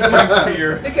to drink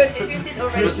beer? because if you sit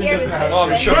already here with it, Oh,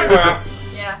 then sure. you're-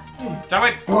 yeah. Damn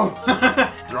it!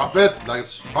 Drop it.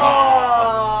 Nice.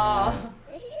 Oh.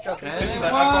 Drop it.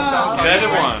 Better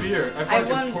one. I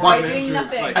won by doing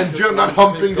nothing. And you're not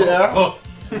humping the air?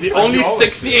 The only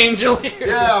 60 angel here.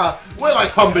 Yeah, we're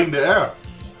like humping the air.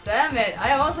 Damn it!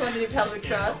 I also want to do pelvic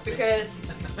thrust because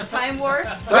time warp.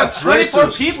 That's 24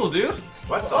 racist. people, dude!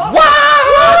 What the? Oh,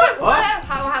 what?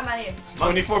 How many?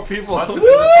 24 people. Must have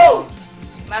been the song.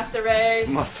 Master race.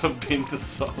 Must have been the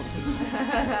song.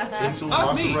 Angel Oh,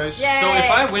 Master me. Race. Yay. So if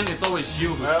I win, it's always you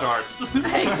who starts.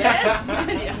 I guess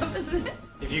the opposite.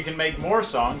 If you can make more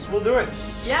songs, we'll do it.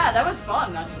 Yeah, that was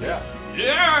fun actually. Yeah.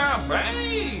 Yeah,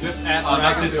 baby! Just add Oh,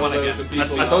 not this one again.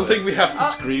 I don't think we have to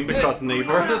scream because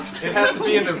neighbors. It has to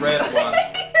be in the red one.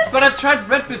 But I tried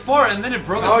red before and then it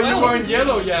broke Oh, as well. you were in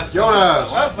yellow, yes.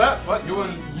 Jonas. What? You were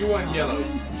in yellow.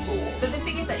 But the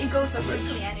thing is that it goes so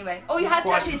quickly anyway. Oh, you had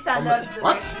to actually stand up.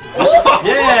 What?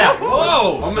 Yeah.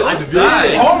 Whoa! Oh, Nice the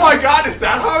dive! Oh my god, is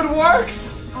that how it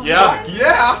works? Yeah.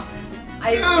 Yeah!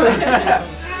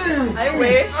 I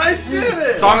wish. I did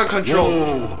it! Donga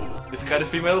control. This guy the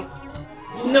female?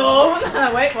 No.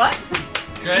 Wait, what?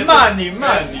 Money.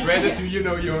 Brandon, do you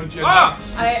know your own gender? Ah!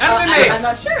 I'm mates.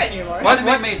 not sure anymore. What?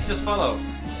 Enemy mates, just follow.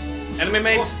 Enemy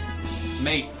mate?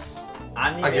 Mates.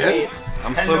 Anime Again? mates.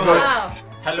 I'm so Hello. good. Wow.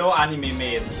 Hello, anime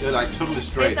mates. They're like totally Is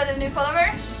straight. that a new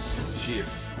follower? Chief.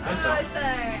 Oh, it's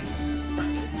time.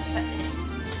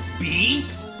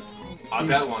 Beats? Ah,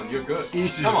 that one, you're good.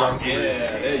 Easy Come on. round three.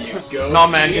 Yeah, there you go. No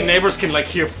man, your neighbors can like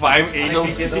hear 5 anal.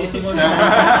 Hook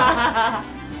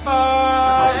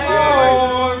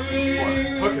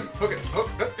him, hook him, hook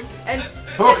him. And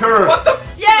Hook her! What the?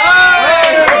 yay!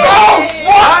 Oh!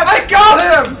 What? I got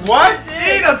him! What?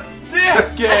 Eat a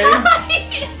dick! Game.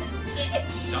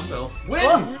 Dumbbell.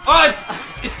 Win! Oh, it's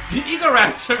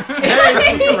Egoraptor.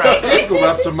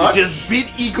 Egoraptor much? Just beat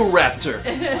Egoraptor.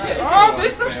 Oh,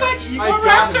 this looks like I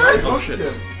Egoraptor. hooked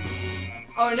him.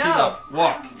 Oh no!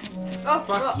 Walk. Oh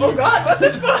god! What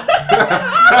the fuck?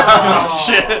 Oh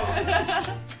shit.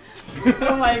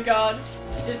 Oh my god!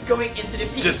 Just going into the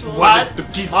peaceful. Just wanted to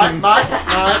kiss him.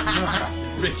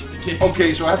 Rich the kid.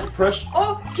 Okay, so I have to press.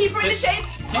 Oh, keep her in the shade.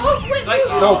 Oh wait, Like-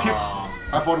 wait. No, keep.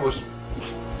 I thought it was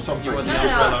something. want No, the no,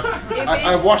 no. umbrella.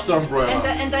 I watched the umbrella.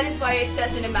 And that is why it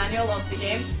says in the manual of the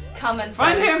game, common sense.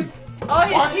 Find him. Oh,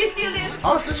 What? he's still in.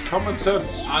 How is this common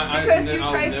sense? Because you I'll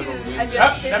tried to never win.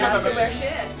 adjust it Never, down to never. where she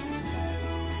is.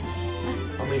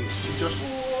 I mean, she just.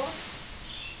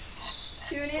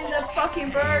 Tune in the fucking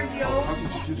bird, yo. How did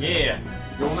you do that? Yeah.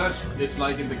 Jonas, it's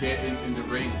like in the in the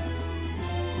ring.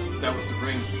 That was the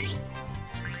ring.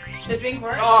 The drink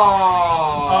works? Oh!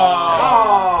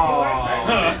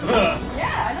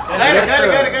 Yeah, I know. Got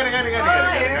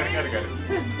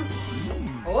it.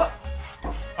 Oh,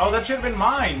 Oh, that should have been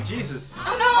mine. Jesus.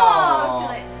 oh no! It's too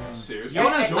late. Seriously?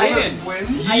 Jonas wins.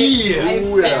 I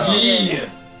bended.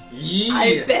 Yeah!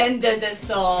 I bended the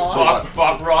song.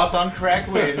 Bob Ross on crack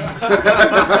wins.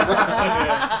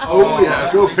 Oh yeah,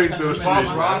 go paint those Bob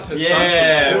trees, Ross man. has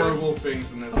Yeah. done some horrible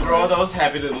things in this. Draw those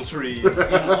happy little trees.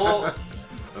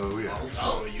 Oh yeah.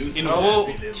 Oh, use You the know,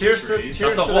 happy little Cheers to trees.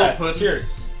 cheers the to whole that. put.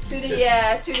 Cheers. To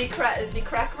the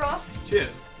crack Ross.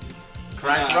 Cheers.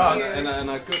 Crack Yeah, Ross. and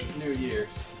a good New Year's.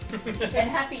 And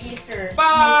happy Easter.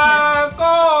 Five,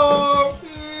 go!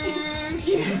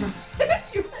 You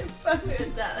had fun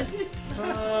with that.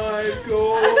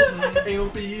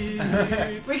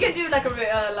 We can do like a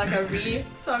re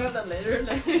song of that later.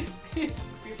 Like,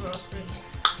 people are free.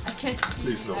 I can't see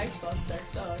Please the no. Xbox there.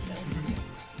 Oh,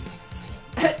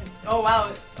 okay. Oh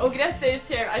wow. Oh, Greta is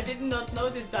here. I did not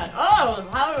notice that. Oh,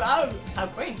 how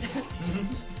quaint.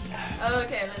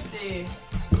 Okay, let's see.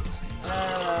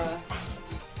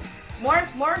 More.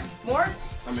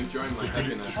 I'm enjoying my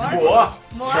happiness. More.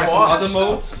 Try some other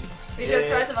modes. We should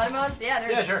try some other modes. Yeah,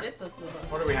 there's Yeah, sure. shit tons of them.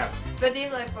 What do we have? But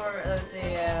these are for let's see.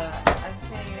 I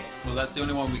think Well, that's the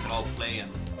only one we can all play in.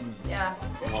 yeah,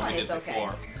 this The one one we is did okay.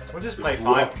 before. We'll just play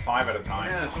five at a time.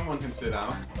 Yeah, someone can sit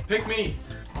out. Pick me.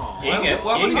 Aw. Inge.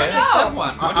 Why would you Inge. take that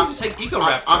one? Why don't you take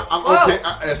Egoraptor? I'm Whoa. okay.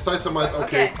 Aside from my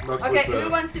okay. Not Okay. with, Who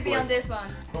wants to be on this one?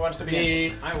 Who wants to be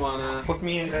in? I wanna. Put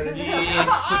me in. Put me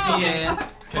in.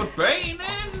 Put brain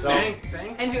in. So, Dang.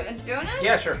 And Jonas?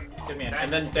 yeah, sure. Get me in. And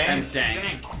then Dan. And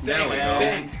dank. There we go.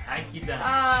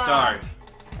 Start.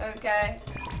 Okay.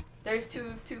 There's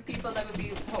two people that would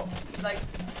be like.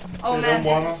 They Oh don't man,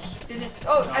 want us. this is.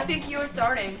 Oh, I think you're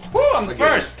starting. Woo, I'm the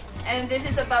first. And this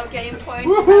is about getting points.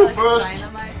 Woohoo, Like first.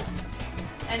 Dynamite.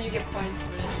 And you get points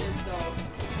for this shit, so.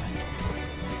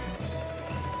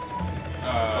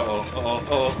 Oh.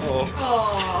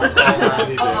 Oh.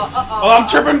 Oh, I'm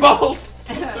tripping balls.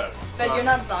 But you're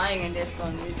not dying in this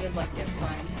one. You just like get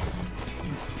points.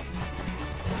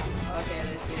 Okay,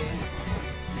 let's see.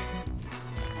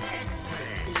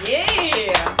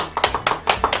 Yeah.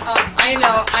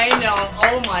 I know.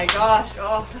 Oh my gosh.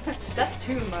 Oh, that's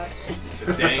too much.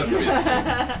 The dank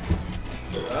business.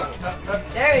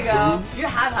 There you go. You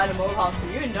have had a mohawk, so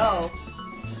you know.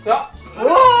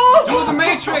 Do the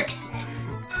Matrix.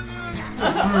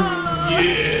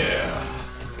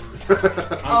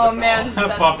 Oh man, this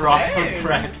is Bob Ross on unfair.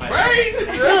 crack.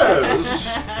 Yes.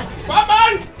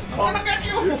 Batman! I'm gonna get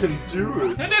You you! can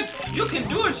do it. Hit it! You can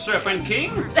do it, Serpent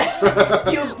King!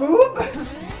 You boob?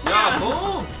 Yeah,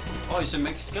 boom! Oh, he's a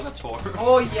Skeletor.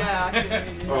 Oh yeah.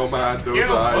 actually. Oh man, those You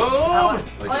eyes. Oh,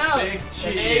 boom! Like no. Big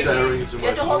staring cheese. into You my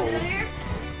have to hold soul. it in here.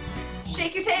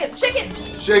 Shake your tail. Shake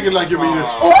it. Shake it like you mean it.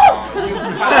 Oh!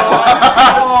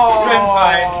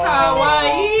 Senpai.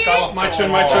 Kawaii! My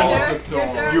turn. Your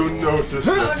turn. You noticed Oh it.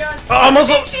 god. Oh, I'm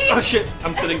also. Cheese. Oh shit!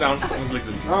 I'm sitting down. I'm like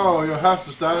this. Oh, you have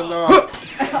to stand up.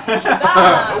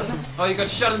 Damn. Oh, you got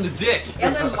shot in the dick. Yeah,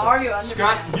 there's Mario under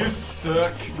Scott, there. you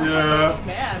suck. Yeah.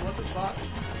 Man, what the fuck?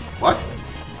 What?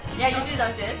 Yeah, you do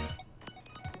like this.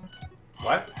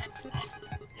 What?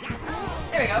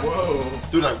 There we go. Whoa.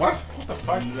 Do like what? What the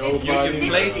fuck? You Did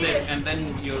place see it and then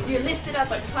you. You lift it up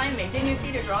at the timing. Didn't you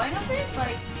see the drawing of it?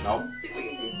 Like, No. super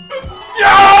easy.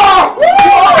 Yeah!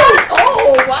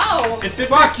 Oh, wow! It didn't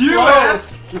Fuck you, ass!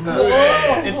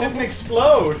 Whoa. It didn't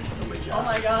explode. Oh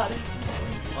my god.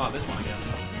 Oh, this one again.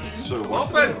 So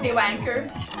what's Open! New anchor.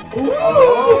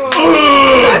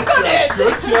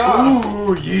 Good job!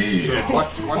 Ooh, yeah!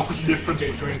 What's the difference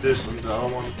between this and the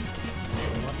other one?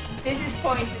 This is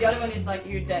points, the other one is like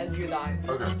you're dead, you die.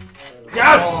 Okay.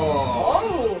 Yes!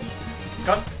 Oh!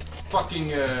 Scott,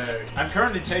 Fucking I'm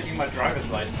currently taking my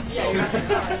driver's license, Yeah, so you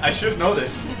are. I should know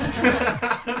this.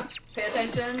 Pay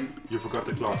attention. You forgot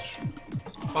the clutch.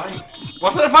 fine.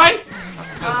 What did I find?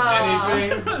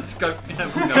 Anything. It's got.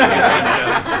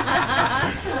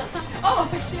 Oh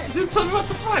shit. You didn't tell me what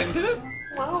to find, did it?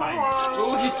 Fine.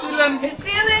 Oh, he's stealing. He's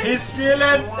stealing! He's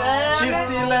stealing! She's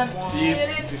stealing!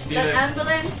 Stealing! That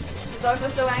ambulance! The dog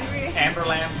was so angry. Amber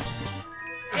lamps.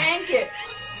 Thank you!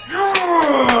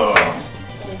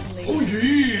 Oh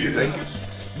yeah! Thank you.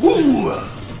 Woo!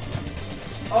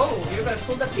 Oh, you're gonna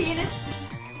pull the penis?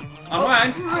 On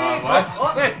mine. What?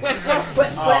 Oh, Wait.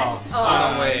 what?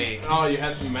 Oh, wait. Oh, you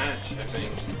had to match, I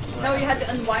think. No, you had to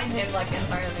unwind him like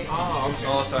entirely. Oh, okay.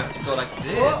 Oh, so I have to go like Oh,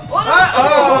 this. oh,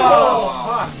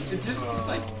 Oh! It's just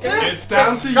like. It's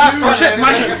down to Scott, you. Scott, Shit, Scott,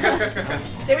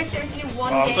 magic! There is seriously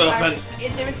one Oh, game.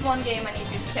 Philip, There is one game I need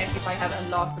you to check if I have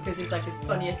unlocked because it's like the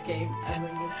funniest game ever.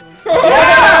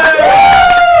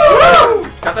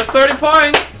 Got that 30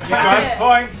 points! You got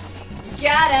points!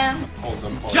 Got him! Hold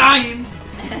them. Game!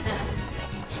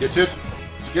 Sketch it.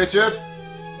 Sketch it.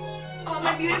 Oh,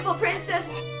 my beautiful princess!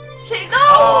 No!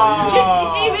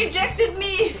 Oh. She rejected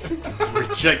me!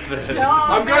 Reject the. No,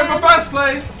 I'm going for first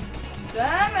place.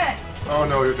 Damn it! Oh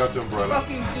no, you got the umbrella.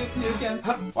 Fucking Duke Nukem.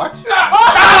 What?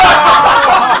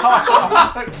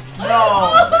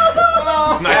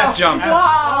 No! Nice jump.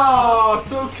 Wow! Oh,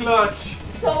 so clutch.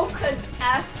 So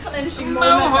ass clenching No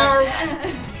moment. heart.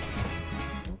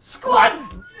 Squat!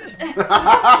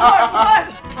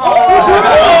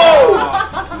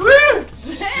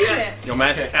 Yes. Your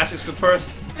mask asks you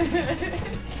first.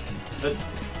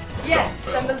 Yeah,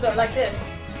 Dumbledore, like this.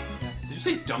 Did you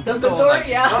say Dumbledore? Dumbledore, Like,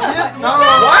 yeah. No!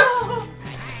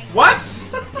 What?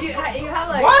 What? You have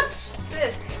like What?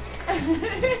 this.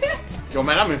 Yo,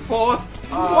 man, I'm in fourth.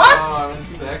 What? Oh,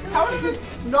 sick. How did it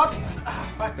not?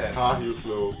 Fuck that. Ah, you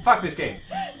slow. Fuck this game.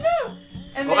 No.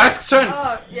 And Oh, ask turn.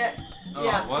 Oh, yeah. Oh,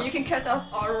 Yeah, what? you can cut off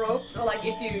our ropes, or like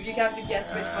if you have to guess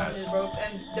which one is rope,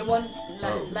 and the one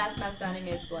last man standing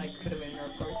is like the winner,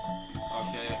 of course.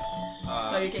 Okay.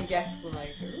 So you can guess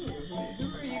like, ooh, who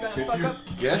are you gonna fuck up?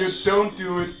 Yes. You don't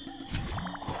do it.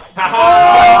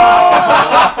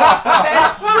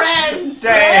 Best friends!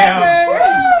 Damn. Ever!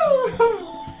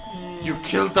 You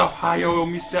killed off Hayao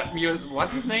Miyazaki.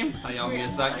 What's his name? Hayao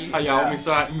Miyazaki. Hayao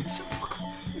Miyazaki.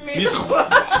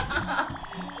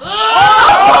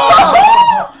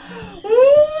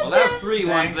 Well, I have 3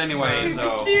 ones anyway,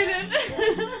 so. Student.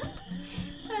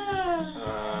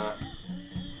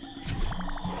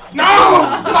 No!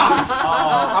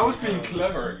 I was being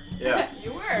clever. Yeah.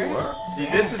 You were. See,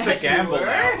 this is a gamble You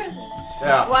now. were.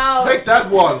 Yeah. Wow. Take that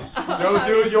one. Don't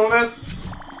do it, Jonas.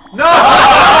 No!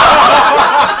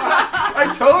 I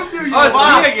told you, Oh, it's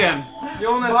Jonas. me again.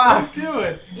 Jonas, Wow. don't do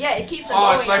it. Yeah, it keeps on Oh,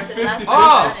 going it's like until the last 50-50. man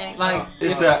Oh, standing.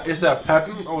 like Is there a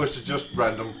pattern or is it just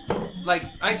random?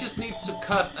 I just need to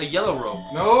cut a yellow rope.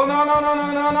 No, no, no, no,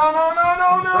 no, no, no, no, no,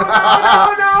 no, no,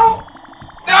 no, no.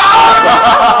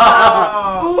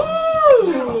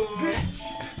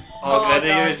 Already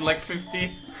God. is like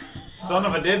 50. Son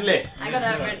of a diddly. I'm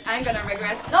gonna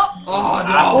regret. No. Oh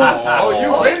no! Oh, you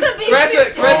Oh, it's win. gonna be Greta,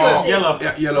 50. Greta. Oh. Yellow.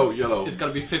 Yeah, yellow. It's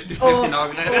gonna be 50-50 Oh. now,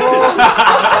 Greta.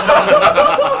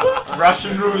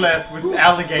 Russian roulette with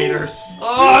alligators.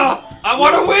 Oh, I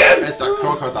want to win! It's a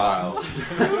crocodile.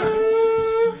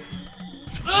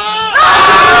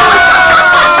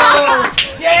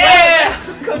 Yeah!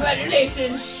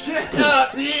 Congratulations! Shut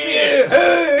up!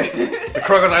 The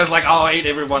crocodile's like, oh, I ate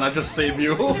everyone, I just saved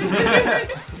you.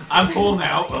 I'm full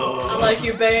now. I like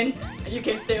you, Bane. You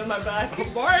can stay on my back.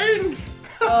 Fine!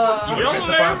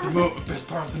 Best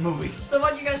part of the movie. So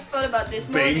what you guys thought about this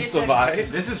mode? Bane is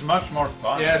survives. This is much more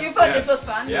fun. Yes, You thought yes. this was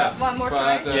fun? Yes. One more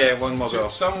try? But, Yeah, one more go.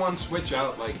 Someone switch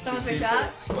out, like Someone two switch people.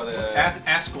 out? But,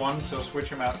 Ask one, so switch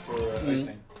him out for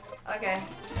Øystein. Okay.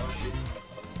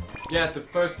 yeah, the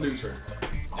first loser.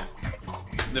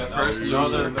 The first No,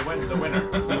 loser. the winner.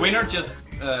 The winner just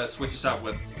switches out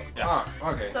with Ah,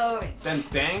 okay. So Then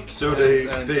Dank. So they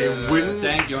win.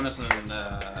 Dank, Jonas, and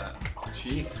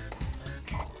Chief.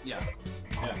 Yeah.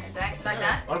 like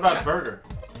that? What about Burger?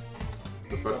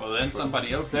 Well, then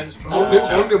somebody else needs to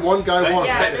Only one guy won.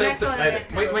 Yeah, the next one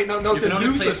is. Wait, no, You the can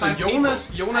only play loser. So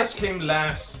 5 Jonas came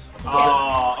last.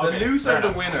 Oh, The okay. loser fair and the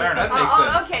enough, winner. fair That enough. makes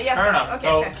sense. Okay, yeah, Fair enough. Okay,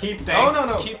 So fair. keep Dank.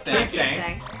 No. Keep Keep Dank.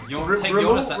 Dank. You want to take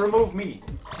Jonas out. Remove me.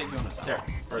 Take Jonas out. There.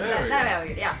 There we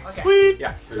go. Yeah, okay. Sweet.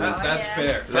 Yeah. That's yeah.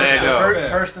 fair. There you go. Fair.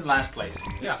 First and last place.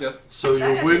 Yeah. It's just. So That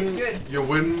you is win. good. You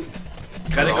win.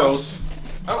 Credit goes.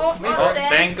 Oh,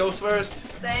 Dank goes first.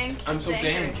 Thank. I'm so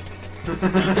dank.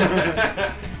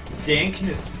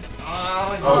 Dankness.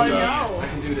 Oh Oh, no. I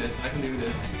can do this. I can do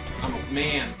this. I'm a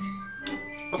man.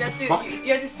 Fuck.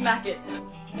 You have to smack it.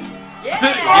 Yeah!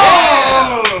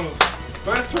 Oh!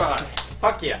 First try.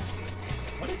 Fuck yeah.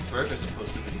 What is burger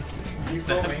supposed to be? You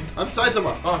go, man. I'm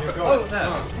Saitama. What's that?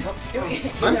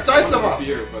 I'm Saitama.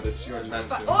 Beer, but it's your chance.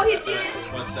 to- Oh, he's stealing.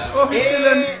 What's that? Oh, he's still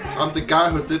in. I'm the guy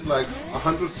who did like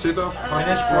 100 sit-ups,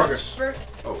 100 squats.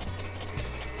 Oh,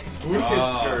 His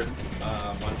turn.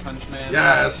 One Punch Man.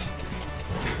 yes.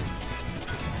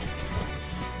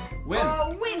 Win.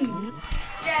 Oh, win!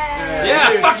 Yeah!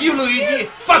 Yeah, fuck you, Luigi!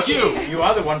 Fuck you! You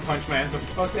are the One Punch Man, so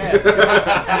fuck that.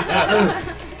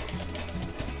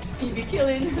 He be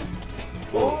killing.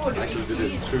 Well, Oh, the actually big did it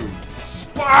teeth. too.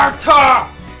 Sparta!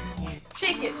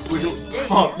 Shake it! Wiggle. Yeah.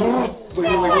 Wiggle,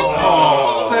 wiggle.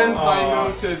 Oh. Senpai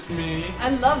notice me. I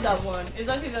love that one. It's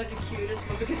actually like the cutest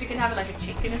one because you can have it like a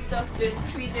chicken and stuff. There's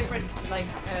 3 different like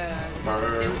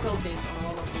Burr. difficulties on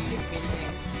all of the mini games.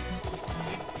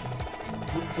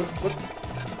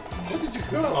 Where did you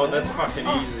go? Oh, that's fucking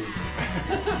easy.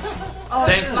 Oh,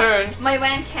 Dank's turn. My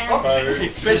van can't.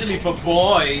 Especially for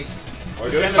boys. My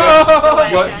van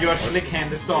What? can't. Your Schlick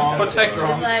hand is on. Protect It's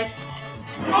like,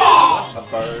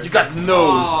 You got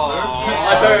nosed.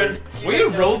 My turn. Were you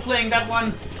role-playing that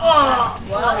one?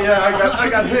 well, Yeah, I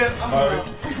got hit.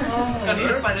 Got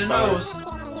hit by the nose.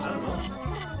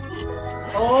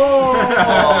 oh!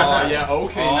 Oh, yeah,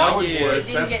 okay, Oh, now yeah. it works.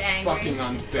 Didn't That's get angry. fucking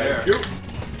unfair. You.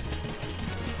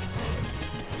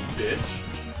 Bitch.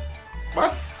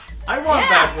 What? I want Yeah,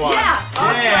 that one. yeah,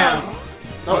 awesome.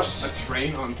 No. A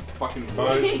train on fucking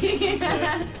wood.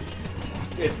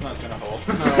 It's not gonna hold.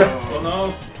 No.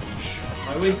 no.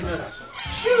 My weakness.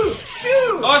 Shoot!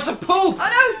 Shoot! Oh, it's a poop!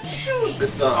 Oh no! Shoot!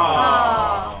 It's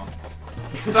Oh.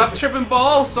 Stop tripping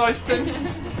balls, Soyston.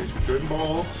 good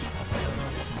balls.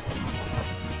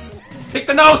 Pick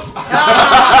the nose.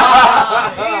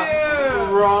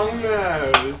 Wrong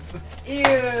nose. Ew!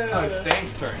 Oh, it's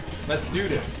Dank's turn. Let's do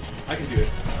this. I can do it.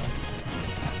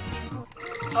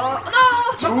 Oh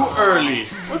no! Too early.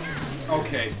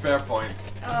 Okay, fair point.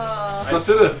 Let's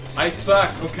do it. I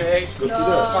suck, okay? Let's do No.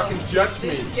 that. Fucking judge me.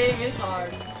 This game is hard.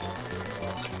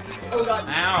 Oh god.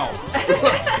 Ow!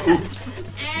 Oops.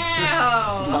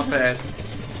 Ow! Not bad.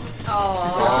 Oh.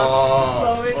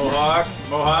 Oh. Mohawk.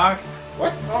 Mohawk.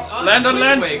 What? Land on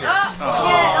land. Oh,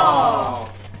 yeah, oh.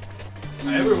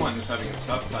 Everyone is having a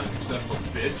tough time except for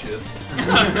bitches.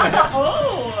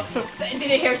 Oh! Did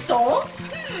they hear salt?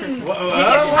 Maybe I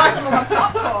should have some of my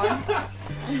popcorn.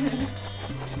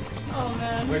 Oh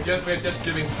man. We're just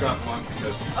giving Scott one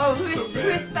because it's Oh, so who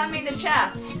bad. is spamming the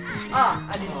chats? Ah,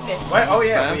 I didn't fit. What? Oh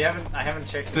yeah, Spam? I haven't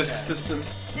checked. Disc that. system.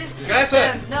 This That's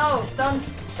system. No, don't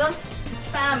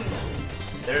spam.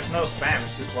 There's no spam.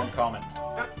 It's just one comment.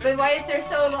 But why is there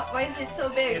so why is it so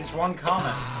big? It's one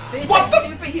comment. But it's like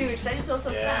super huge. That is also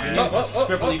Yeah. You spam. need to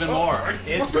scribble even more.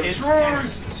 It's Fucking it's try.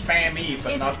 spammy,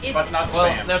 but not It's- but not Well,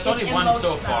 spam. there's only It's one most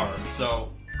so spam. far, so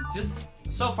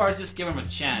just give him a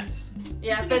chance.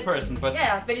 Yeah, He's a but good person, but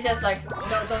yeah, but it's just like no,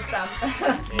 don't spam.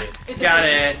 It's a Got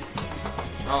bit- it.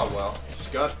 Oh well,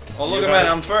 Scott. Oh look You at got that,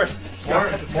 it. I'm first. More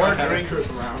Scott had a drinks. good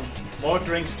round. More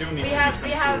drinks do need We to have be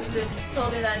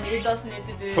told him that he doesn't need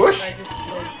to do. Push? I just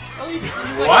like, oh, he's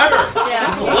What?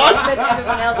 yeah, What? but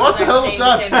everyone else What is the hell like is saying the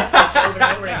that? same message over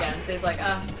and over again. So it's like,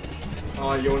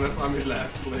 Oh, Jonas, I'm in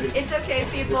last place. it's okay,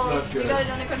 people. It's not We good. got it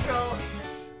under control.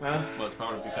 Well, it's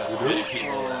probably because so many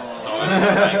people saw it.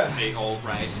 Like, they all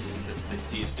write because they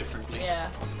see it differently. Yeah.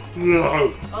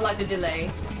 No. Or like the delay,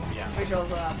 Yeah. which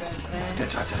also happened.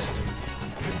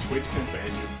 Twitch can ban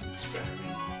you.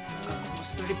 It's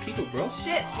 30 people, bro.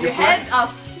 Shit, you had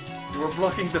us. You were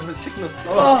blocking the signal.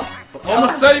 Oh.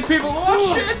 Almost 30 people.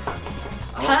 Oh shit.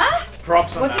 Huh?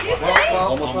 props on What that did you one. say?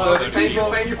 Almost Almost 30 Thank you,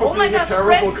 people. thank you for Oh my being god, a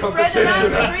terrible spread around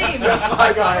competition. the stream. Just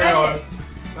like I Spread was.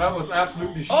 That was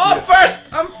absolutely shit. Oh, I'm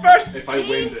first. I'm first. If I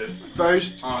win this.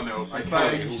 First. Oh no, I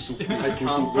can't. I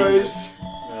can't win First. this.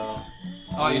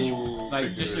 Oh, you should,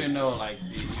 like, just so you know, like,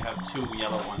 you have 2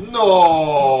 yellow ones.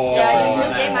 No. Yeah, Oh, the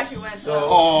no. game actually went So- well.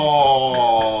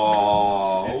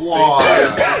 Oh. Why?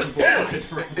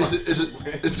 Is it?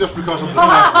 It's just because of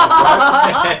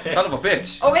the Son of a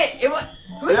bitch. Oh wait, it was.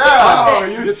 Who's Yeah.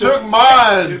 the You took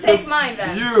mine. Take mine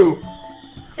then. You.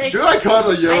 Take Should I cut a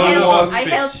I yellow helped, one? I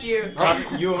helped you.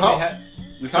 You How? only had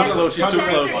You're too close. You're The too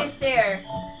sensor close. is there.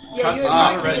 Yeah, Cut you're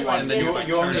the using red it one, like and then this.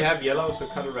 you only have yellow, so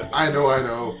cut a red one. I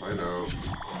know.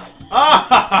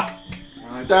 Ah!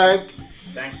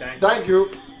 Thank you.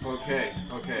 Okay.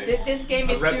 This game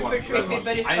is red super one, red trippy, one.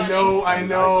 but it's I funny. know. I like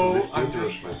to live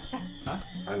dangerously. Huh?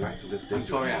 I like to live I'm dangerously.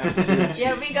 sorry. I have to do it.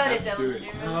 Yeah, we got it, I have to do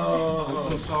Devils. it. Oh. I'm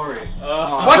so sorry.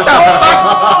 What the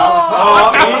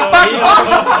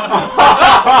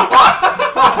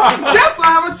Yes, I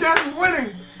have a chance of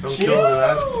winning. Don't kill me,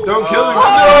 man. Don't kill me.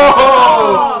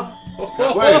 Oh!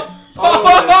 No! Wait.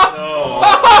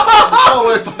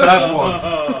 Always the fat one.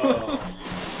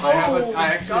 I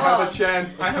actually have a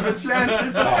chance. I have a chance.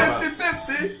 It's a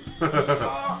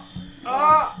 50-50.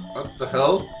 What the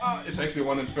hell? It's actually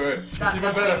 1 in 3rd. It's That even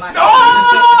must be better. my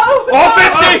Oh,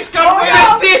 50! Scott Oh,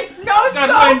 wins! 50! No Scott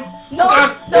scope! wins! No,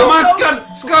 Scott! no Come on, scope!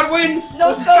 Scott! Scott wins!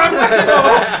 No Scott scope!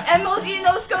 wins! MLD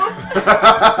no scope!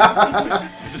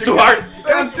 This is too hard!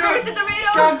 Where's the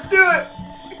Dorito? Can't do it.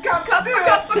 Cup. Can't do it.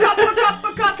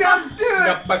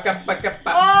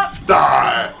 Oh!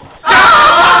 Die!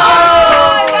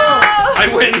 Oh no! I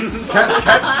win!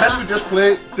 Can we just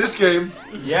play this game?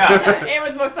 Yeah. It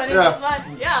was more funny Yeah. this one.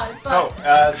 Yeah, it's So,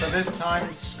 fun. so this time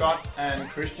Scott and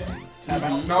Christian have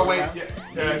out. No, wait.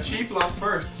 Chief lost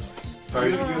first. You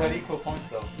had equal points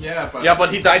though. Yeah, but Yeah, but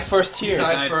he died first he here.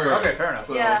 died first. Okay, fair enough.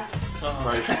 So- Yeah.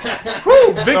 Right.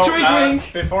 Victory So,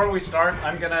 drink! Before we start,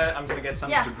 I'm gonna get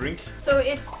something Yeah. to drink. So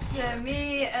it's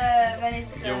me when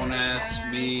it's Jonas,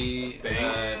 me,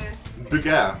 The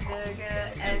guy.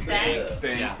 and Dank.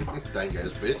 Dang. yeah. Thank you,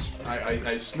 bitch.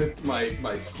 I slipped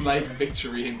my slight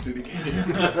victory into the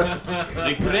game.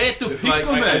 The great to It's like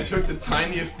I took the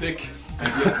tiniest dick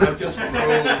and just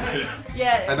rolled with it.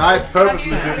 Yeah. And I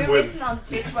purposely have didn't you win. written on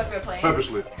Twitch what we're playing?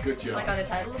 Purposely. Good job. Like on the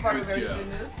title, Wario Ware Good job.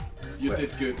 Smooth Moves. You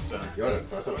did good, son. Gör det.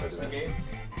 Jag tar det. Game.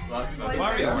 What? Wario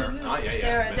Mario. Ware Smooth Moves. Ah,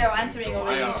 yeah. They're answering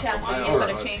over in chat, but he's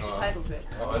gonna change the title to it.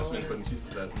 Ja, jag smäller på den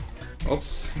sista där.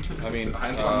 Oops. I mean,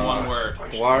 One word.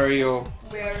 Wario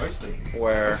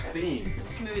Ware. Steam.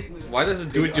 Smooth Moves. Why does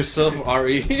it do it yourself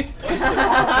RE?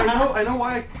 I know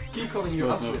why I keep calling you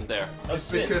Smooth moves Usman. there.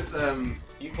 It's because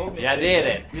You called me. Yeah, det är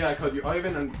det. yeah, I called you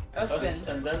Ivan and Öspen.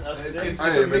 And then it's I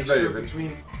a am mixture David.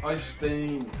 between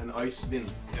Øystein and Øystein.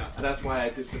 Yeah. And that's why I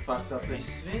did the fucked up thing.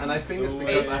 Øystein? And I think it's Oh,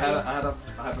 because I Øystein. have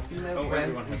a female Oh, friend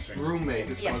everyone has whose strings. roommate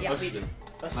is Yeah, called yeah, we Øystein.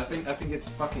 That's I think it's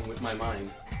fucking with my mind.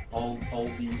 All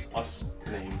these us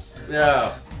names.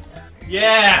 Yeah.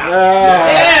 Yeah!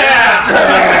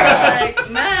 Yeah! Like,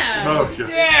 man! Okay.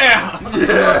 Yeah!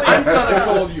 I'm gonna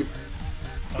call you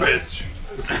Bitch.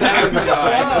 Sam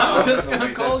guy. I'm just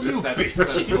gonna call you bitch.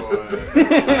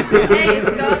 Hey,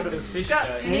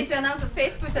 Scott, you need to announce on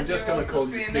Facebook I'm that just you're gonna also call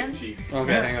you streaming. Big Chief.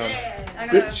 Okay, hang on. I'm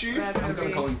gonna Big Chief? grab I'm your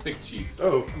gonna call ring. him Big Chief.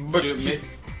 Oh.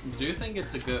 Do you think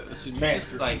it's a good... Should you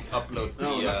Master just like upload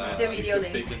No, not The video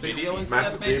link. the video Master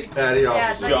instead maybe? Chief Patty Yeah,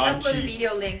 Officer. like John upload a Chief.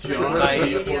 video link. John Like, Like,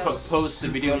 video. post the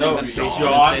video No, link on Facebook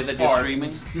John's and say that you're part.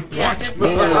 streaming? Yeah, just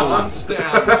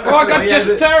Oh, I got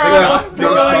just terrible!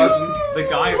 The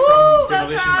guy Woo, from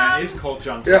Demolition welcome. Man is called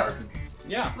John Yeah. Spartan.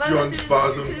 Yeah. Welcome John to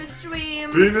Spasm. the stream.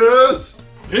 Penis!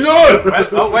 Well,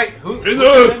 oh wait, who?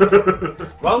 Penis!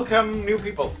 Welcome, new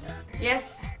people. Yes,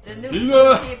 the new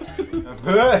Yeah. peeps.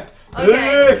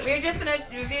 Okay, we're just gonna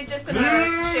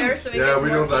share so we Yeah, get we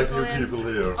more don't like people new in. people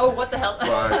here. Oh, what the hell?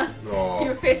 Right. No.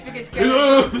 Your Facebook is killing.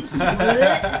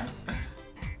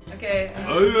 Okay.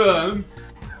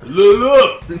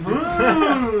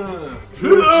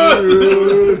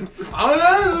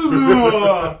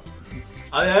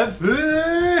 I am.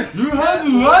 You have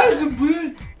the right to be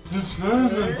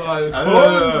determined by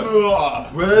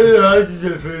Where is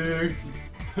the thing?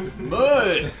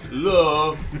 My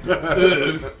love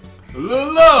is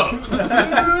love!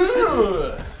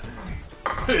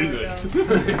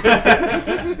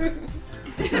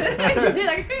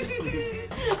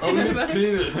 Only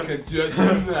penis can judge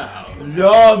you now.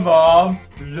 Yeah, mom.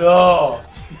 Yeah.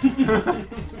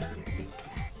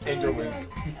 Angel wings.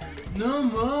 No,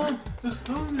 Mom. The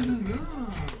song is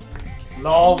enough.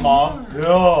 Lol, mom.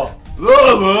 Yeah.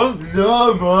 No, Mom.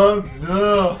 No, Mom.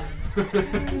 No.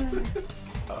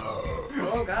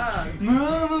 Oh god.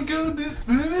 Mom, I'm gonna be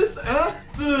finished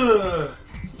after.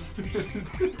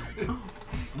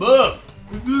 Mom!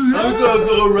 I'm gonna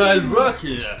go ride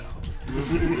Rocky now.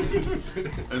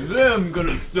 And then I'm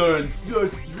gonna start and so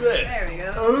straight. There we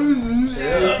go.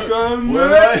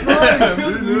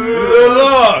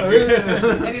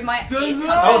 Maybe my 800.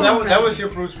 Oh, that was your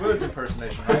Bruce Willis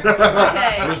impersonation, right?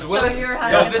 Okay, Bruce so Willis? you're No,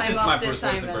 having this time is off my this Bruce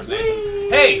Willis time then. impersonation.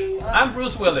 Hey, I'm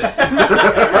Bruce Willis.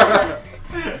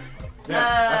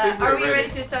 Are we ready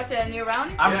to start a new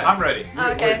round? I'm ready.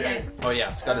 Okay. Oh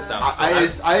yeah, Scott is out. I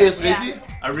is ready.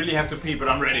 I really have to pee, but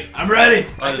I'm ready. I'm ready.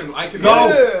 I can Go!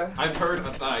 win. I've heard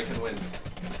that I can win.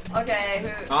 Okay,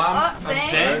 who? I'm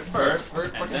Dan first.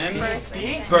 and then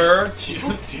First. Birch,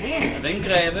 Dang! and then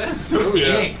Greve. So Oh, yeah.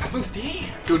 dang! That's so dang!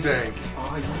 Good dang.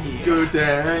 Oh yeah. Good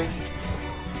dang.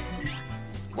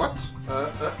 What? Oh,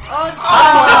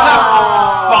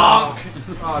 Bonk!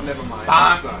 Oh, never mind.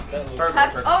 Bonk.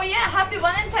 Suck. oh yeah, happy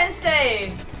Valentine's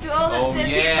Day to all Oh, the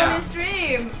yeah. people in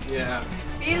stream. Yeah.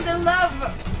 Feel the love,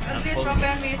 at least from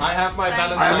when we I have my sang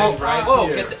Valentine's the right song. Whoa,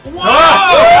 here. get the. Oh!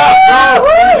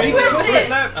 Twist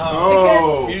it.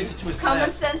 Oh. You need to twist Common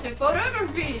that. sense with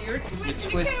photography. You're You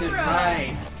twisting twist the it camera.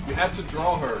 right. You have to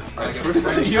draw her. Like a twist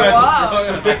French it. You Oh, have wow. to draw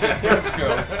it like the French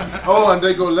girls. Oh, and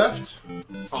they go left.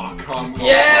 Oh, come on. Or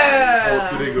Yeah.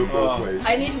 do they go both ways?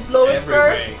 I need to blow it Every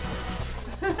first.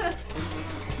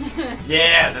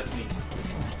 Yeah, that's me.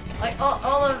 Like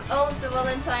all of the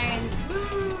Valentines. Woo.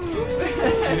 You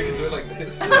can do it like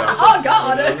this. Oh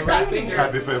God! On the right finger.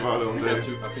 Happy Valentine's You have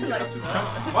Day. to, I think you have to.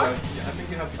 What? Yeah, I think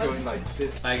you have to go in like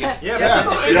this. I guess. Yeah, Yeah,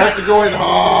 but you have to go in You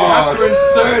have hard. to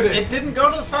insert it. it didn't go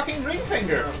to the fucking ring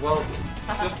finger. Well,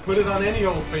 just put it on any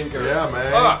old finger. Yeah,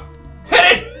 man. Oh, hit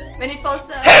it! When it falls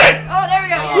down. Oh, there we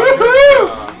go.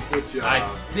 Good job. I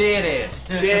did it.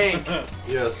 Dang.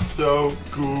 Yes, so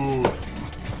good.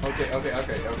 Okay.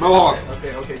 Mohawk.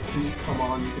 Okay. Please, come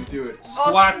on. You can do it.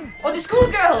 Squat. Oh, the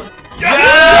schoolgirl.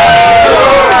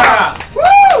 Yeah!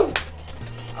 Woo!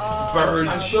 Bird.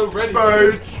 I'm so ready.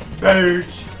 Birds.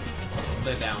 Birds.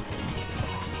 Lay down.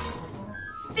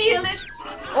 Steal it.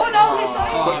 Oh no, he saw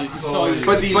Oh, it. he saw saw you.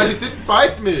 you. But he didn't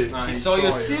bite me. Nah, He saw you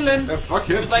stealing. Fuck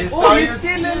He him. was like, He oh, saw he's you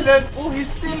stealing. Oh,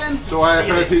 he's stealing. So I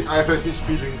hurt his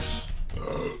feelings.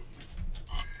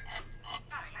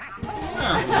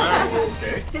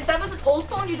 Okay. Since that was an old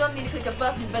phone, you don't need to click a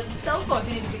button, but cell phones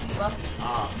you need to click the button.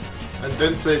 And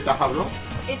then say the hello.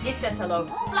 It says hello.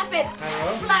 Flap it.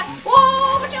 Flap.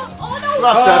 Whoa, but you. Oh no.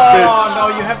 Slap that Oh bitch.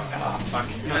 no, you have. Oh fuck.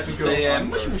 You have to say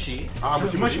mush mushy. Ah,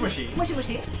 mushy, Mushy mushy. mushy. Mushy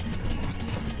mushy.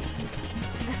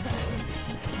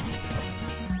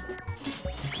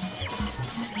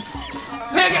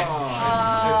 Pick it.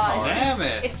 Oh, Damn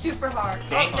it. it's super hard.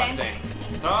 Dang, Oh, dang. dang.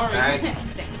 Sorry. Dang.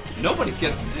 Nobody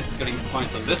is getting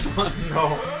points on this one.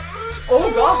 No.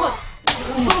 Oh god.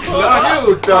 Clutch,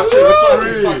 you dodge a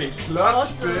Fucking tree. clutch,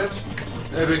 bitch.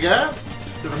 There we go.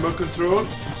 The remote control.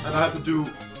 And I have to do...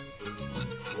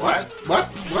 What? What?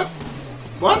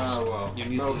 What? Oh, well. You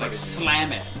need to Nobody like can.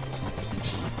 slam it.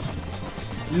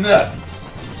 No.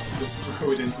 Just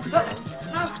throw it into the ground.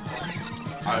 No.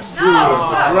 I threw it on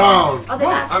the fuck. ground. Oh, the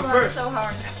last I'm one first. is so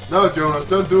hard. No, Jonas,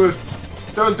 don't do it.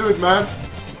 Don't do it, man.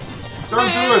 Don't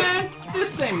do it. Man,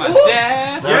 this ain't my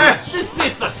dad. Yes! This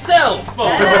is a cell phone.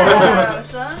 Yeah,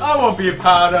 son. I won't be a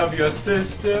part of your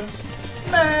system,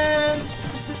 man.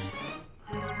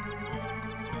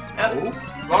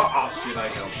 Oh, shit, I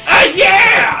go. Ah,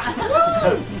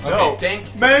 yeah! No,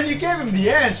 Thank man, you gave him the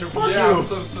answer. Fuck Yeah, you. I'm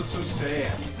so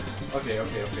sad. Okay, I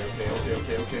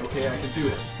can do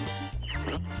this.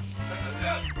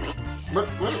 What?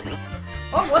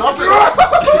 Oh, what Stop the it!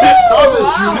 Stop it,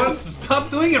 Wow. Jonas! Stop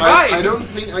doing it right. I don't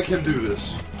think I can do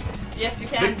this. Yes, you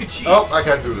can. the cheese. Oh, I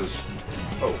can do this.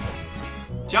 Oh.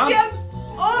 Jump. Jump.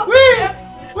 Oh, Whee! yep.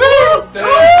 Woo!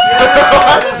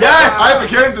 Yes! I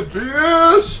became the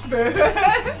biggest!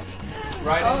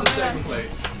 Right Oh, into man. second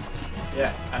place.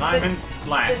 Yeah, and I'm in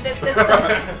last. This,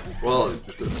 Well,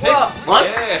 whoa. what?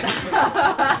 Yeah.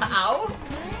 Ow.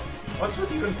 What's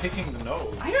with you and picking the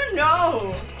nose? I don't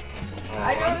know. Oh,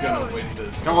 I don't I'm gonna know. win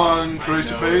this. Come on, crazy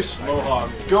I know. face. Mohawk.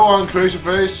 Go on, crazy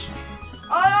face.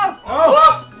 Oh no.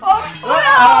 Oh! Oh,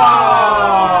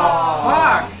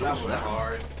 Fuck! That was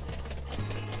hard.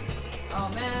 no. Oh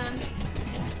man.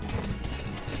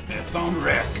 Left on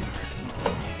wrestler.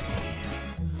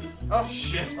 Oh.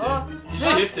 Shift it. Oh.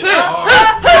 Shift it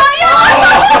hard.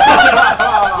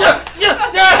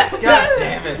 God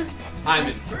damn it. I'm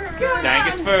in.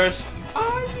 Dank is first.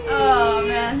 Oh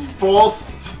man. Fourth.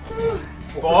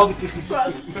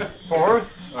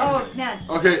 Fourth? Oh man.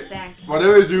 Okay, Dang.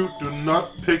 whatever you do, do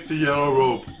not pick the yellow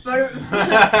rope.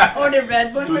 Or the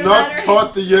red one Do for the not matter.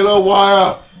 cut the yellow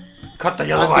wire. Cut the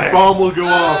And the bomb will go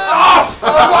off.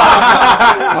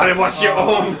 But it was your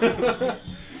own.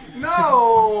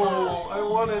 No! I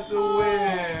wanted to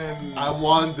win. I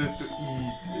wanted to eat.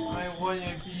 I want to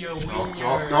be a No,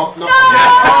 winner. no.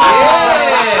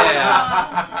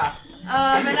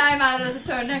 Yeah. And I'm out of the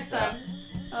turn next time.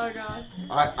 Oh god.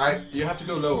 You have to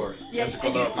go lower. Yeah, You have to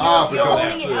and go you, lower. you're because-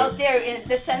 holding it out there, and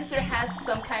the sensor has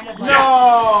some kind of like.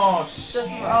 No!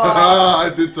 Doesn't, oh. I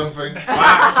did something.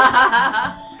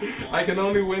 I can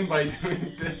only win by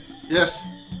doing this. Yes.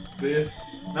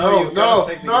 This. No, you've no, gotta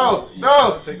take the no, yellow. You've no,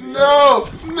 gotta take the no,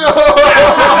 no!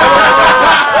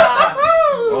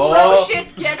 Oh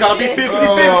shit, get It's gotta be shit.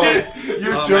 50-50.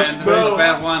 You Oh just man, this is a no.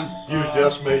 bad one. You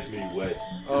just made me wet.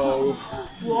 Oh.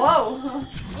 Whoa.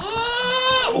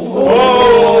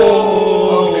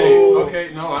 Okay,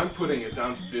 no, I'm putting it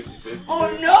down to 50-50.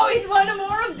 Oh no, he's one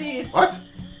more of these. What?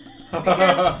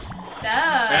 Because,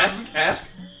 damn. Ask.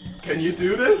 Can you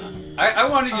do this? I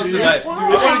wanted you to Yes. like.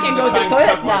 I can go to the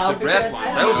toilet now. The red because ones.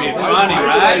 I That would be don't know. funny,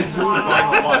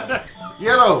 right?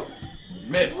 Yellow.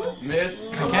 Miss.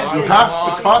 Come can't on. You have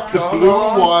to cut the come blue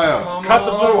on, wire. come Cut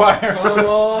the blue wire. Come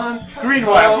on. Green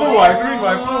wire, blue wire, green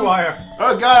wire, blue wire.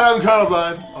 Oh god, I'm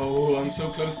colorblind. Oh, I'm so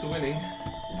close to winning.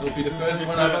 It'll be the first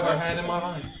one I've ever had in my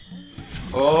life.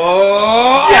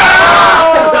 Oh!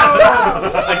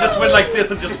 I just went like this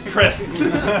and just pressed.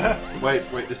 Wait,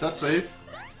 is that safe?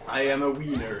 I am a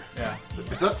wiener. Yeah.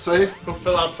 Is that safe? Who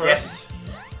fell out first? Yes.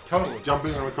 Totally.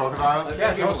 Jumping on a crocodile?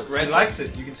 Yeah, totally. He likes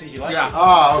it. You can see he likes Yeah. it.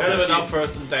 Ah, Should have okay. been out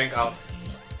first and Dank out.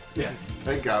 Yes.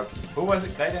 Thank God. Who was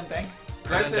it? Guy and Dank?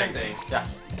 Then Dank. Yeah.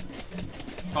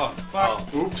 Oh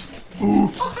fuck! Oops.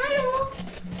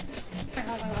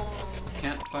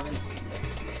 Can't fucking.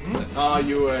 Oh,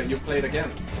 you played again.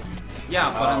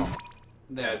 Yeah, but I'm Yeah,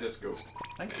 there. just go.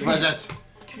 Thank you. But that.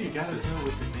 You gotta go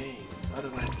with the names.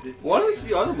 Otherwise, it What is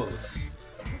the other modes?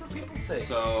 People say.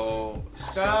 So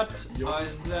Scott,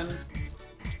 Iceland,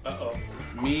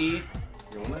 me,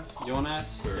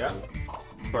 Jonas, Yeah.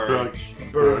 Birch.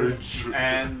 Birch.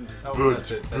 And oh, Bird,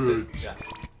 that's it. bird. Yeah.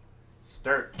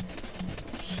 Sturt.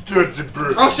 Sturdy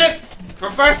bird. Oh shit!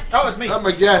 From first. Oh, it's me. Oh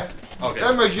my god. Okay.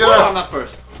 Oh my I'm god. not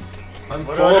first. I'm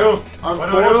What do I fourth. I'm What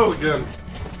do I fourth again.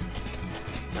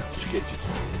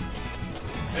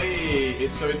 Hey,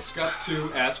 so it's Scott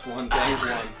 2, Ask 1, Dank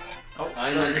 1. Oh,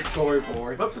 I'm on the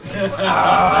scoreboard. You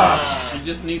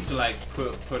just need to like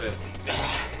put it.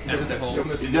 At the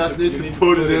holes. You just need to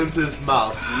put it into his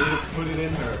mouth. You need to put it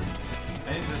in her.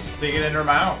 I need to stick it in her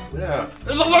mouth. Yeah.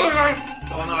 Oh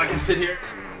no, I can sit here.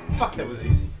 Fuck, that was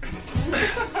easy.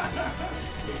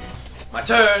 My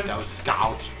turn. That was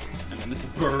Scout. And then it's a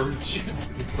Birch.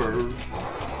 Bird.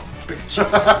 Big cheese.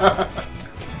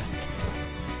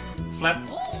 Flap.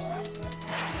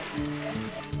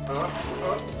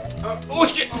 Oh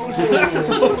shit.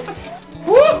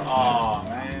 Oh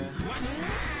man.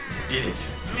 Did it.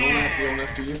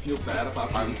 Jonas, do you feel bad about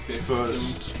being fifth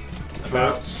First.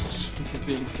 About. soon?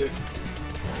 Being fifth?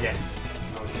 Yes.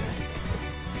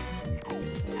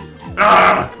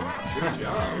 Good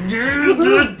job.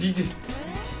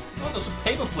 Oh, there's a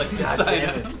paper plate inside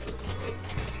it.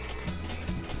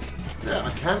 Yeah, I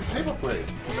can't paper play.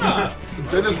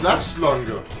 Then it lasts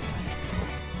longer.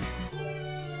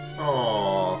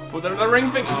 Oh. Put the ring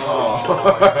fix.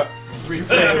 Have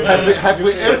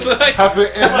we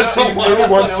ever seen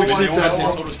anyone succeed that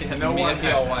one?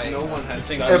 No one has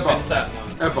done Ever. Since that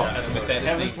one. Ever. Som är stadig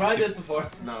Haven't sneak. tried it before.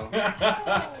 No.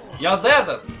 Jag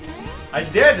dödade. I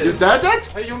did You it. did that?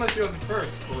 Hey, Jonas, you're the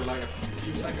first for like a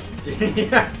few seconds.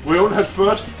 We only had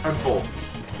first and fourth.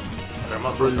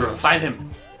 Brilliant. Find him.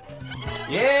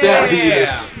 Yeah! There he is.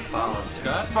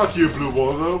 Scott? Fuck you, Blue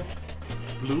Waldo.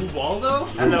 Blue Waldo?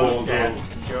 Hello, Waldo. Scan.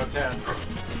 It's your turn.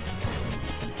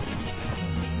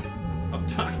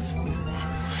 Abduct.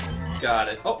 Got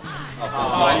it. Oh!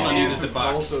 Oh, I needed the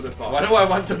box. Also the box. Why do I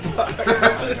want the box? I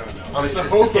mean, It's a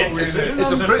hobo It's- with it.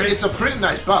 it's a pretty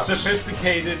nice box.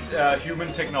 Sophisticated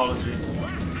human technology.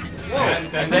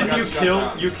 And And then you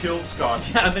got killed Scott.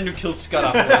 Yeah, and then you killed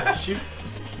Scott afterwards.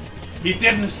 He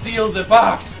didn't steal the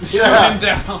box! Shoot Yeah. him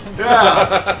down!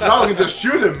 Yeah. Now we can just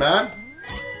shoot him, man.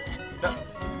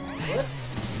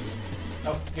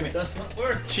 Oh, give me. Does not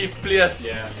work. Chief, please.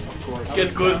 Yeah, of course.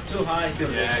 Get good. Too high.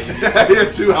 Yeah, you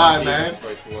You're too high, man.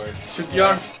 Right to work. Shoot the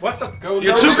arms. What the? Go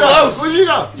You're low. too close. Where'd you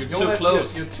go? You're too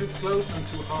close. You're too close and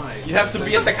too high. You have to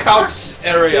be at the couch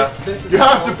area. This is You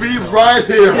have to be right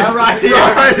here. Yeah, right here.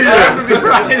 Right here.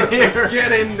 Right here.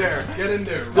 Get in there. Get in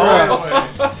there. Yeah. Right away.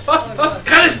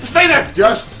 Can it stay there?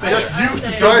 Just use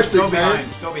the joystick, Go man. behind.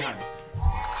 Go behind.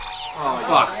 Oh,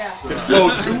 Fuck. Go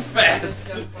too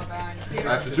fast. I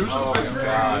have to do something. Oh,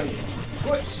 God.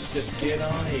 Just get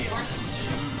on in.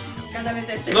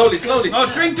 Slowly, slowly. No,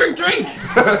 drink! Drink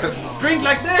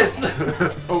like this!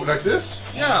 Oh, like this?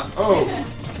 Yeah. Oh.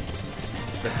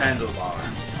 The handlebar.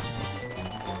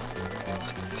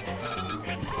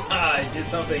 I did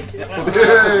something. Hey, you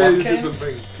did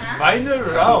something. Final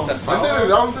round. That's I did it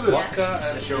down to the...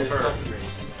 vodka and chauffeur.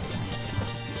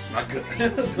 Not good. No,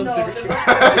 the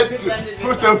vodka is blended Put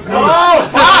with the vodka. Oh,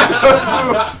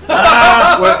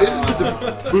 fuck! Well, isn't it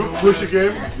the boot pusher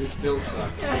game? You still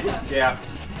suck. Yeah.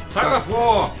 Tug of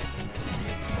war.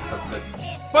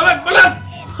 Pull it, pull it,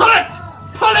 pull it,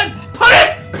 pull it, pull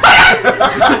it,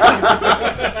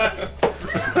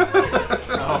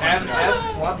 Ask,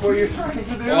 what were you trying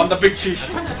to do? On the big cheese.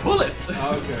 pull it. Pull it.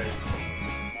 Okay.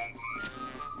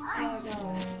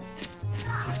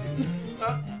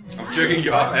 I'm jerking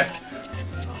you off, Ask.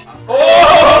 Oh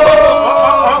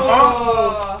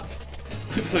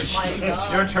my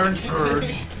god. Your turn, Bird.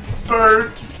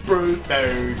 Bird, bird,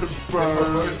 Bird. bird.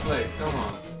 First place, come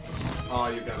on. Oh,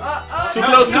 you got it. Too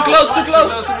close, too close, too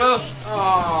close, too close.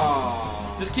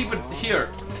 Oh. Just keep it here.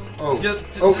 Oh, Just-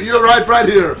 oh, just- you're right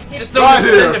here. Just don't Right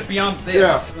extend here. it beyond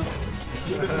this.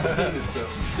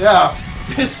 Yeah.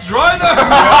 Destroy them!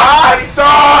 I'm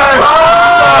sorry!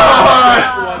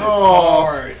 Oh,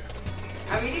 Hard.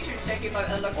 I really should check if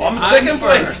I've unlocked I'm it. second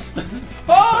place.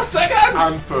 Oh, second!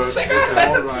 I'm first. Second!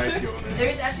 Alright, Jonas. There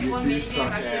is actually one You do minigame I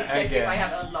suck, should yeah, check if again. I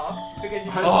have unlocked because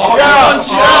it's Oh,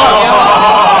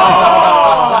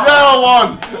 Yeah,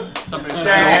 one! Something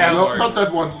Damn. No, not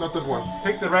that one, not that one.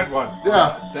 Pick the red one.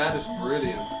 Yeah, That is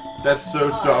brilliant. that's so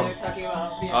Oh, dumb. they're talking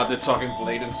about Oh, they're talking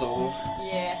Blade and Soul.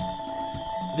 yeah.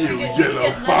 You You yellow just know that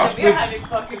we're bastard. having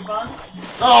fucking fun.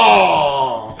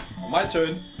 Oh! My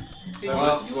turn.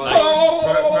 Well,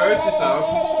 Birds is out.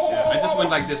 I just went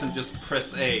like this and just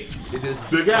pressed A. It is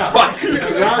bigger. Fuck!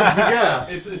 Yeah,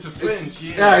 It's a French,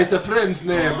 yeah, it's a friend's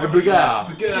name, a bigger.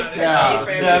 Just Yeah. Yeah.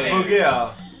 for Yeah, everything.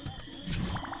 Boogia.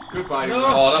 Goodbye. No.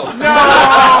 Jonas. Oh, that was. No!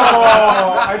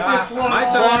 I just want My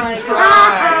Oh turn. my try.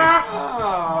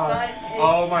 god. That is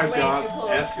Oh my way god. too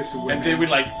close. Ask us to win. And did we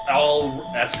like all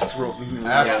Ask's ropes?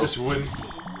 Ask us win.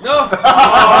 No!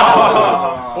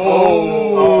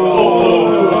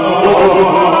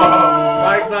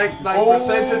 Like Oh,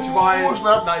 percentage-wise,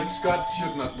 snap. like Scott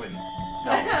should not win.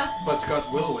 But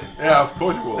Scott will win. Yeah, of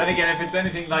course you will. Then again, if it's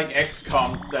anything like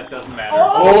XCOM, that doesn't matter.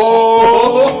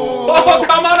 Oh! Oh,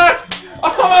 come on, Ask! Oh,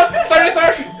 come on!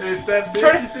 33! Is that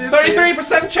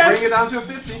 33% chance! Bring it down to a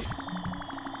 50. Come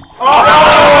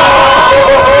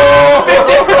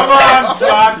on,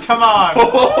 Scott, come on.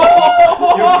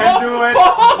 You can do it.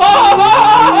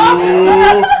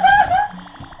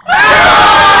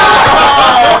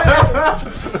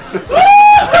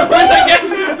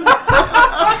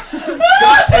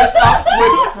 Scott is up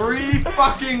with 3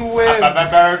 fucking wins.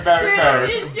 Bird. Bird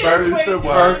is the Bird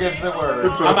word. is the word.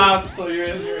 I'm out, so you're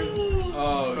in.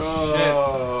 Oh shit.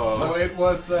 So it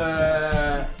was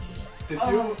did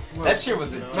you That shit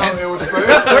was no, intense. it was We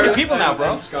got 30 people now, and bro.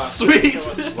 then Scott. Sweet!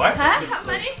 What? Huh? How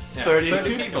many?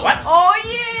 30 people. What? Oh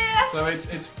yeah! So it's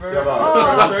Bird,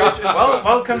 Ja, Bird and Well, Scott.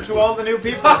 welcome to all the new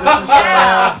people. This is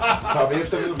Ta vi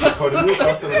efter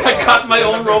I cut my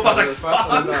own rope. I was like, The first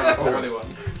one down, everyone.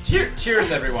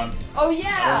 cheers, everyone. Oh I don't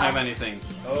have yeah! anything.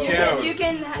 You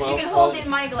can Well, hold in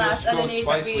my glass just go underneath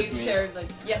twice that with we me. shared. Like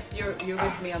yes, you're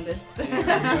with me on this.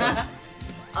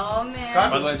 Oh man.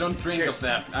 By the way, don't drink of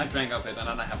that. I drank of it and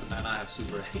I have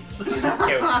Super 8s.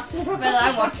 Well,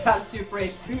 I want to have Super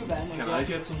 8 too, then. Can I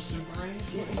get some Super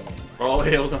 8s? All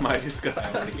hail the mighty Scott.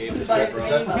 Is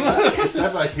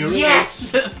that like hearing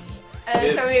Yes!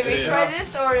 Shall we retry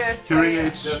this or Hearing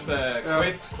aids. Just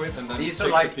quit and then These pick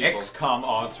are like the people. XCOM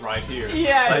odds right here.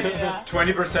 Yeah, Like yeah.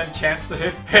 20% chance to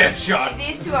hit, headshot.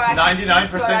 These two are actually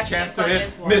 99% chance to fun hit,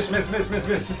 as well. miss.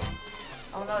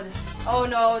 Oh no, oh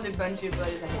no, the bungee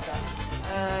blades, I hate that.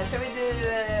 Shall we do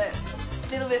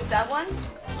still with that one?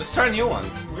 Let's try a new one.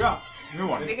 Yeah, new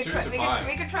one. We could 2 try. to We 5.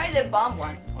 could try the bomb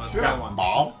one. What's that one?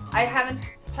 Bomb. I haven't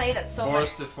played it so much.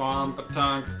 Force the farm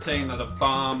baton container the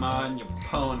bomb on your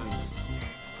opponents.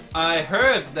 I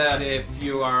heard that if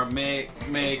you are make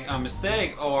a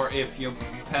mistake or if you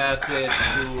pass it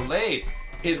too late,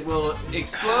 it will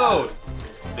explode.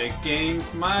 The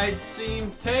games might seem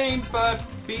tame, but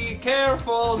be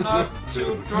careful not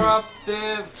to drop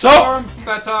the farm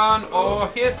baton or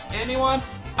hit anyone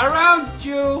around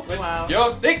you. Wow.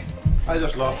 Yo, Dick! I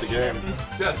just lost the game.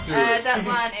 Just do it. That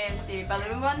one is the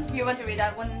balloon one. You want to read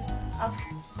that one, Ask?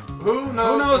 Who Who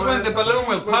knows when the balloon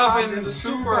will pop in the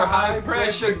super high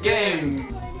pressure game?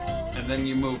 And then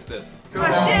you moved it. Oh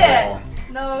shit!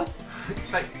 No.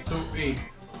 Take 2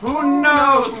 Who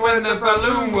knows when the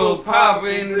balloon will pop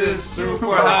in this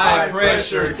super high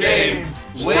pressure game?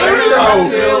 Wait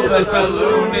until the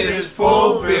balloon is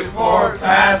full before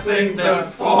passing the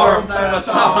form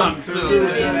baton to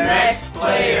the next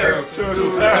player to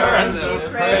turn the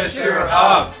pressure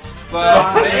up.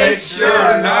 but make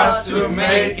sure not to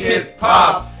make it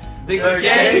pop. The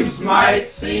games might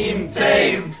seem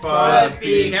tame, but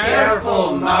be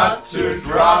careful not to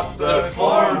drop the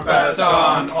form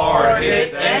baton or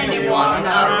hit anyone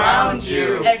around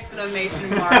you. Exclamation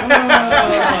mark.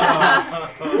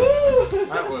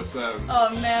 That was Oh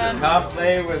man. Can't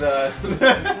play with us.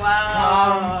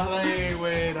 Wow. play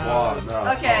with Oh, us.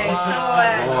 no. Okay, so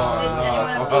did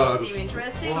anyone of these seem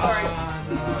interesting or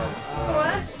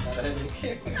what?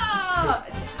 Ah!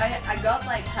 I got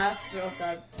like half of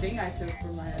that thing I took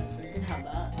from my head, so you can have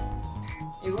that.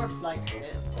 It works like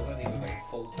this.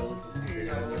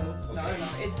 No,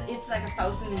 it's like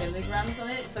 1,000 milligrams on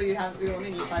it, so you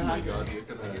only need Oh 500. my god,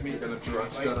 you're gonna drug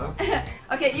Scott up.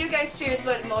 Okay, you guys choose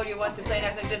what mode you want to play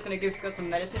next. I'm just gonna give Scott some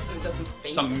medicine so he doesn't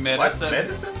faint. Some medicine.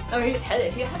 Medicine? Oh, he's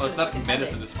headed. He has Oh, it's a not fucking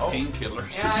medicine, headache. it's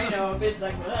painkillers. Yeah, I know, but it's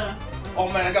like, Oh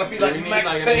man, I gotta be Do like you need Max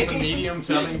like an Payne. intermedium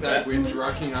telling that we're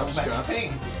drugging up Max Scott?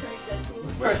 Payne.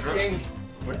 First king.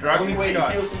 We're drugging Only way he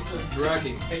Scott. heals himself.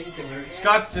 Drugging. Painkillers.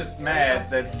 Scott's just mad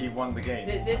that he won the game.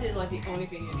 This is like the only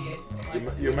thing you need.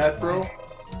 Like, You mad, bro?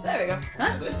 there we go.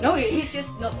 Huh? No, he's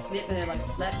just not sleeping, like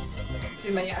slept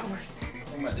too many hours.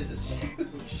 Oh man, this is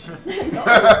huge.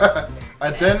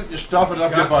 And then you stuff it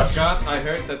up your butt. Scott, I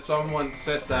heard that someone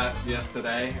said that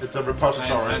yesterday. It's a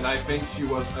repository. And I think she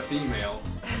was a female.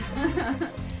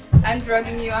 I'm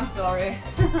drugging you, I'm sorry.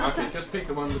 Okay, just pick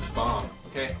the one with the bomb,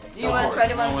 okay? You Go want to for try it.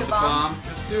 the one with the bomb?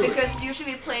 Just do it. Because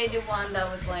usually we play the one that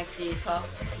was like the top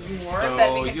more, but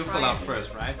So we can you try fill out it.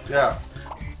 first, right? Yeah,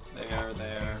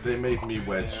 There. they made me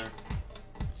wet. There.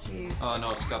 Jeez. Oh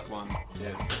no, Scott won.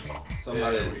 Yes.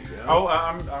 Somebody. There we go. Oh,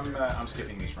 I'm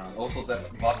skipping this round. Also that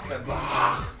vodka.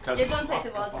 Yeah, don't take the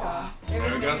vodka. You're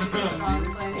There we gonna go. make it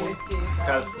wrong playing with you.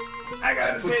 Because I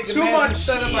gotta take Too much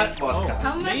dynamite vodka.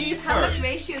 How Me much first.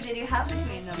 ratio did you have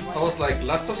between them? I was like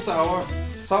lots of sour,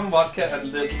 some vodka,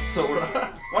 and little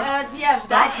soda. Yeah,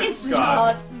 that is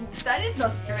Scott.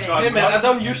 not straight. Scott. Hey man, I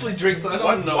don't usually drink, so I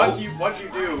don't know. What you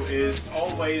do is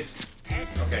always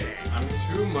okay.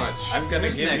 Too much. I'm gonna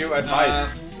Who's give next? you advice.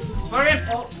 Fuck it!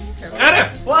 Oh, Get it!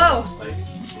 whoa! På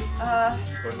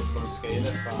en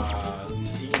skala fra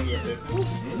 1 ud af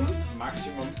 5.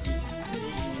 Maksimum 10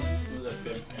 ud af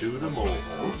 5. Do them all.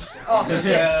 Oh,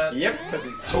 shit. Yep,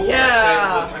 præcis.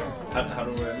 Yeah. Har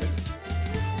du med?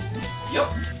 Yep.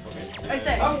 Okay. I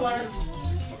said, Somewhere.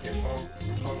 Okay.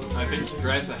 I think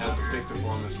Greta has to pick the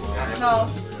one as well. no.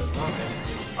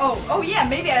 Oh yeah,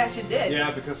 maybe I actually did. Yeah,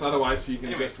 because otherwise you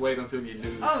can just wait until you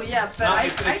lose. Oh yeah, but No, I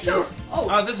it's chose. Oh,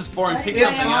 Oh, this is boring. that Pick is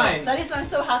why something I'm- else. That is why I'm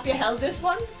so happy I held this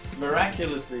one.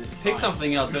 Miraculously. Pick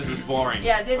something else. This is boring.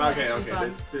 Yeah, this one Okay, is okay,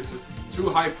 fun. this is too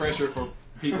high pressure for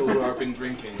people who have been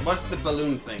drinking. What's the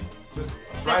balloon thing? Just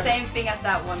The try same thing as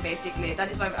that one, basically. That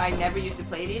is why I never used to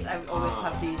play these. I would always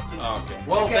have these two. Oh, okay.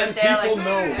 Well, Because then they're people like,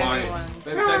 know why.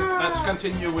 everyone. Let's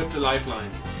continue with the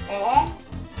lifeline.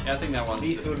 Yeah, I think that one's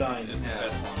Lethal line. is the Yeah.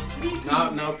 best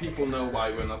one. Now people know why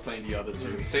we're not playing the other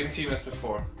two. Same team as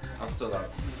before. I'm still out.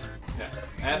 Yeah.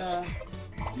 Ask.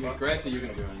 Greta, you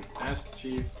can join. Ask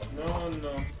Chief. No.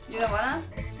 You don't wanna?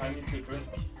 I need to drink.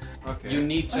 Okay. You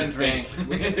need to And drink. Dank.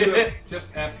 We can do it. Just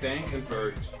add Dank and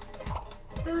Bert.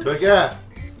 Bugger!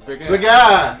 Bugger.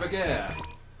 Bugger!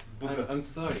 Bugger. I'm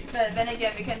sorry. But then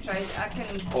again, we can try. I can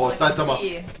Oh, like, start them up.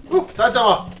 see. Tighter!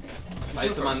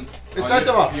 Leiterman. It's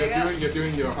tighter! You're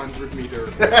doing your 100-meter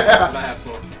laps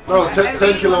or No, I 10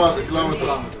 really kilometers. want to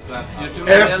kilometers. That's You're doing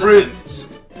Every...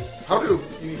 elephant. How do you...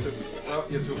 You need to. Oh,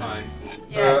 you're too high.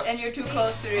 Yeah, and you're too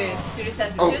close to the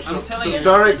sensor. Oh, Just- I'm telling so you.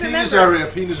 sorry, just penis remember,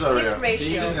 area, penis area. hip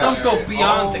ratio. Just Yeah. don't go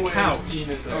beyond the Always couch.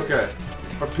 penis area. Okay.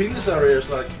 But penis area is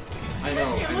like... I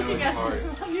know it's hard.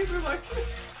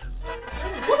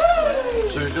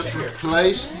 So you just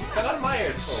replace Kan han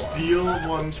Myers? steel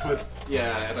ones with...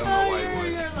 Yeah, I don't know why it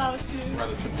was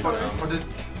relatively But... round. But it...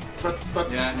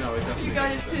 But... Yeah, no, it doesn't. You got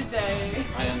make it sense. today.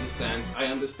 I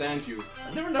understand you.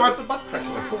 I never noticed the butt crack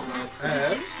before. No, it's,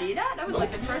 And... Did you see that? That was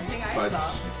like the first thing I But-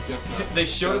 saw. it's just not. They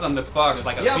showed it on the box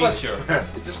like a Yeah, but- feature.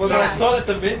 Well, when I Yeah. saw it at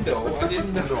the window, I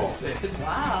didn't notice it.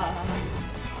 Wow.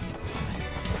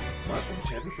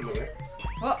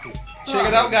 Well, Check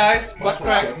it out, guys. Butt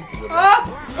crack. oh!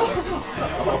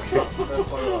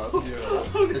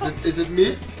 Is it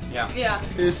me? Yeah.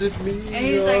 Is it me And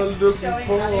he's, like, you're looking showing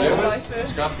for? that Yes,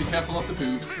 Scott, be careful of the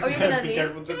boobs. Oh, you're gonna Be leave?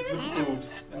 careful with the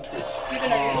boobs. You're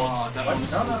gonna leave? Oh, that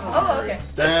one's Oh, okay.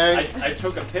 Dang. I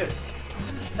took a piss.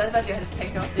 That's why you had to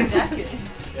take off the jacket.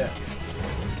 Yeah.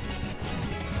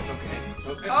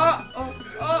 okay.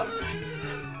 Oh!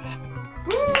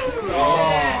 Woo!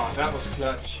 Oh, that was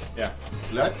clutch.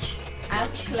 Clutch.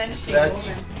 Ass clenching Clutch.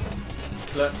 moment.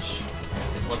 Clutch.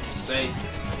 What you say?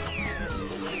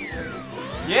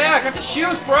 Yeah, I got the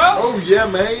shoes, bro! Oh yeah,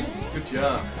 man. Good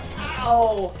job.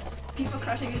 Oh, people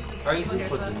crushing into the Thank table you here.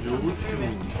 for the son. new shoes.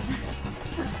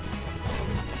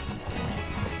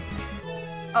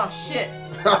 Oh shit.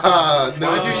 Haha,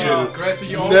 never Why'd you succeeded. Greta,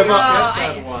 you Never always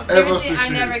get that one. Seriously, I'm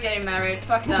succeed. never getting married.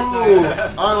 Fuck that. Ooh,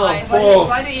 Why? I'm a fool.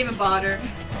 Why do you even bother? I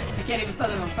can't even put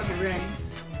it on fucking ring.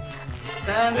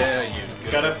 Damn it. There you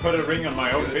go. Gotta put a ring on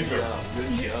my own Good finger. job.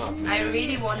 Good job. I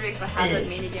really wonder if I had that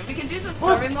minigame. We can do some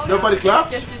story mode. Nobody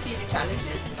clapped? Just to see the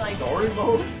challenges. Like, Story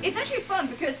mode? it's actually fun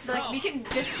because like we can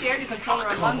just share the controller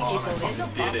among people. It's no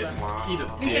problem. Eat a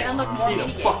We dick. can unlock more Eat a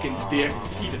minigames. fucking dick.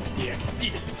 Eat a dick.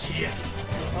 Eat a dick.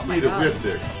 Oh my Eat a god. weird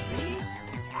dick.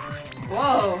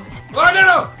 Whoa. Oh, no,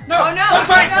 no! No! Oh no! I'm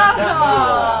fine! No!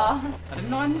 I didn't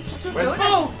know I needed to Wait,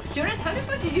 Jonas, how the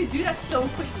fuck did you do that so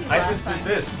quickly I last just time? did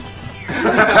this.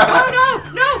 Oh no!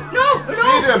 No! No!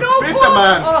 Beat him! No! Beat Whoa. the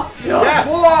man! Oh! Yes!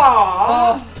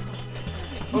 Oh!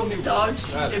 Only Dodge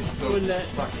That the is so bullet.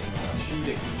 fucking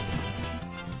cheating.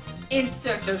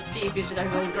 Insert those teeth into that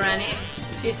little granny.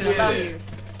 She's gonna Get love it. you.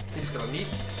 He's gonna need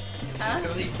Huh?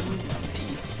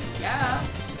 teeth. Yeah.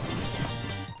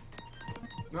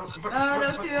 No, That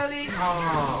was too early.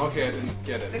 Oh, okay, I didn't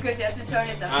get it. Because you have to turn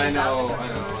it down. I know, down I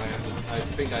the know. controller. I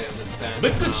think I understand.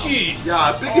 Lick the now. cheese!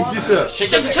 Ja, pikke disse.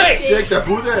 Shake the shake! Shake the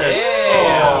booty.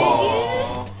 Yeah!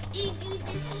 Oh.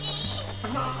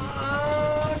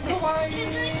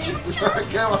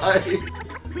 Kawaii.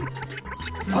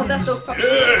 Oh, that's so fucking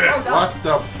weird. Oh god. What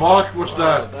the fuck was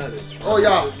that? That is Oh,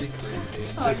 yeah. really creepy.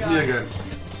 Oh It's me god. again.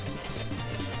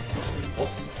 Hop,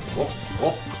 hop,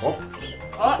 hop, hop.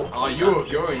 Oh. Oh,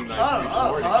 you're in like Oh,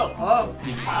 before oh, oh,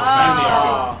 you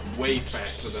oh. go way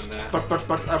faster than that. But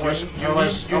I was Thank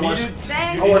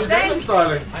I was thank Gangnam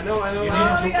styling. I know. Oh, You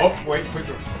my need to God. up way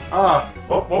quicker. Ah.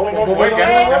 Wait, Hey,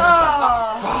 Gangnam.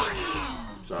 oh.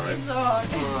 Sorry. So hard.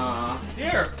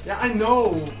 Here! Yeah, I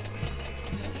know.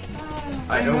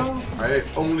 I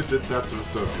only did that to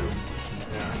disturb you.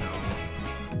 Yeah, I know.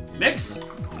 Mix!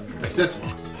 That's it.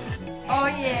 Oh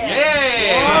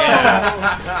yeah.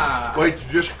 Yeah! Wait, you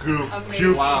just grew Amazing.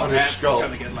 puke Wow, on his Ash is skull.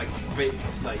 gonna get like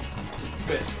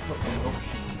best fucking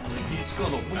option. He's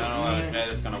gonna win. No, Ed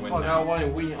is gonna win Fuck, I now. wanna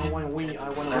win. I wanna win. I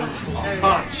wanna win. There we go.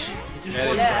 Punch. Ed is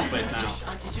Yeah. first place now.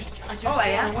 Oh, I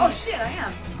am. Oh shit, I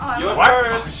am. Oh, I'm. You're Oh,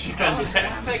 first! That's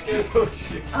Second. Oh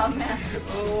shit. man.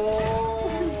 Oh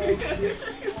shit.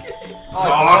 come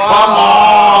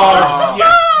on!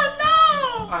 Yes.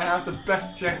 Oh I have the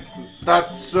best chances.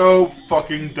 That's so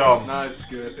fucking dumb. No, it's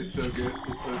good. It's so good.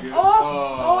 It's so good. no!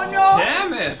 Oh no!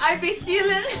 Damn it! I'd be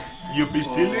stealing. You be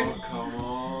stealing? Oh, come on,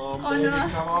 Oh, baby. no.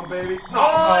 Come on, baby.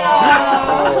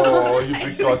 Oh, you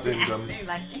be cutting them.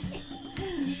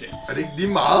 Shit. I think die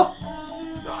meget.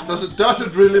 Does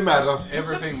it really matter?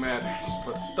 Everything matters,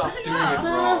 but stop doing it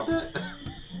wrong.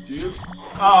 Dude.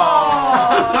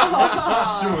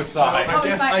 Oh. Suicide. Oh,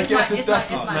 it's mine, I it's guess mine, it it's mine,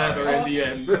 does it's not mine. matter in the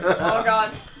end. Oh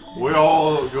god. We're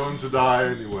all going to die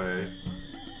anyway.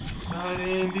 But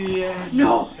in the end.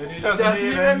 No. It Doesn't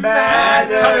even And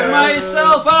matter. cut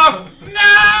myself off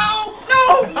now!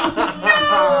 No!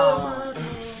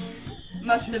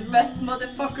 Must the best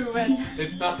motherfucker win.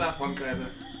 It's not that one, Greta.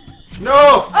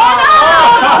 No!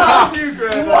 Oh You,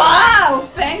 Greta. no! Wow!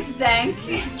 Thanks, Dank.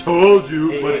 Told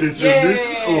you, but did you Yeah.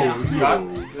 listen? Oh Scott,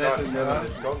 no. That's another.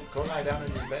 go lie down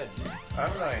in your bed.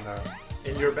 I'm lying now.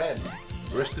 In your bed.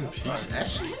 Rest in peace,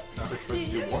 Ashley. But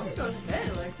you won. Go to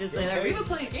bed, like, just like, we will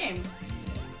play a game.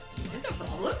 Is there a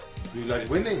problem? Do you like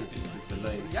winning? It's the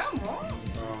delay. Yeah, I'm wrong.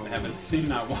 I haven't seen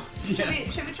that one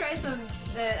yet. Should we try some?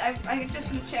 I'm just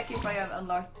gonna check if I have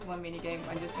unlocked one minigame.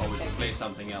 I'm just Or gonna we check. can play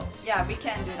something else. Yeah, we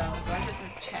can do that also. I'm just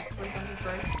gonna check for something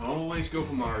first. Always go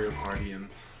for Mario Party and.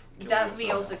 kill That we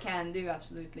yourself. also can do,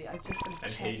 absolutely. I'm just gonna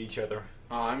And check. hate each other.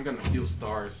 Oh, I'm gonna steal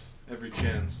stars every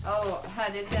chance. Oh,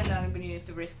 they said that I'm gonna use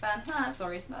the wristband.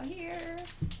 Sorry, it's not here.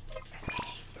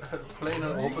 Playing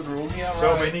an open room here,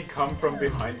 So many come from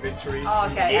behind victories. Oh,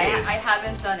 okay, Yes. I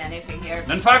haven't done anything here.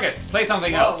 Then fuck it! Play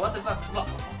something Whoa, else! what the fuck? Whoa.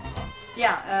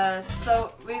 Yeah,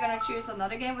 so we're gonna choose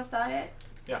another game. Was that it?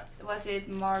 Yeah. Was it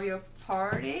Mario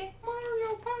Party?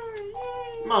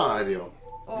 Mario.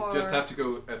 Or You just have to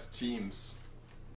go as teams.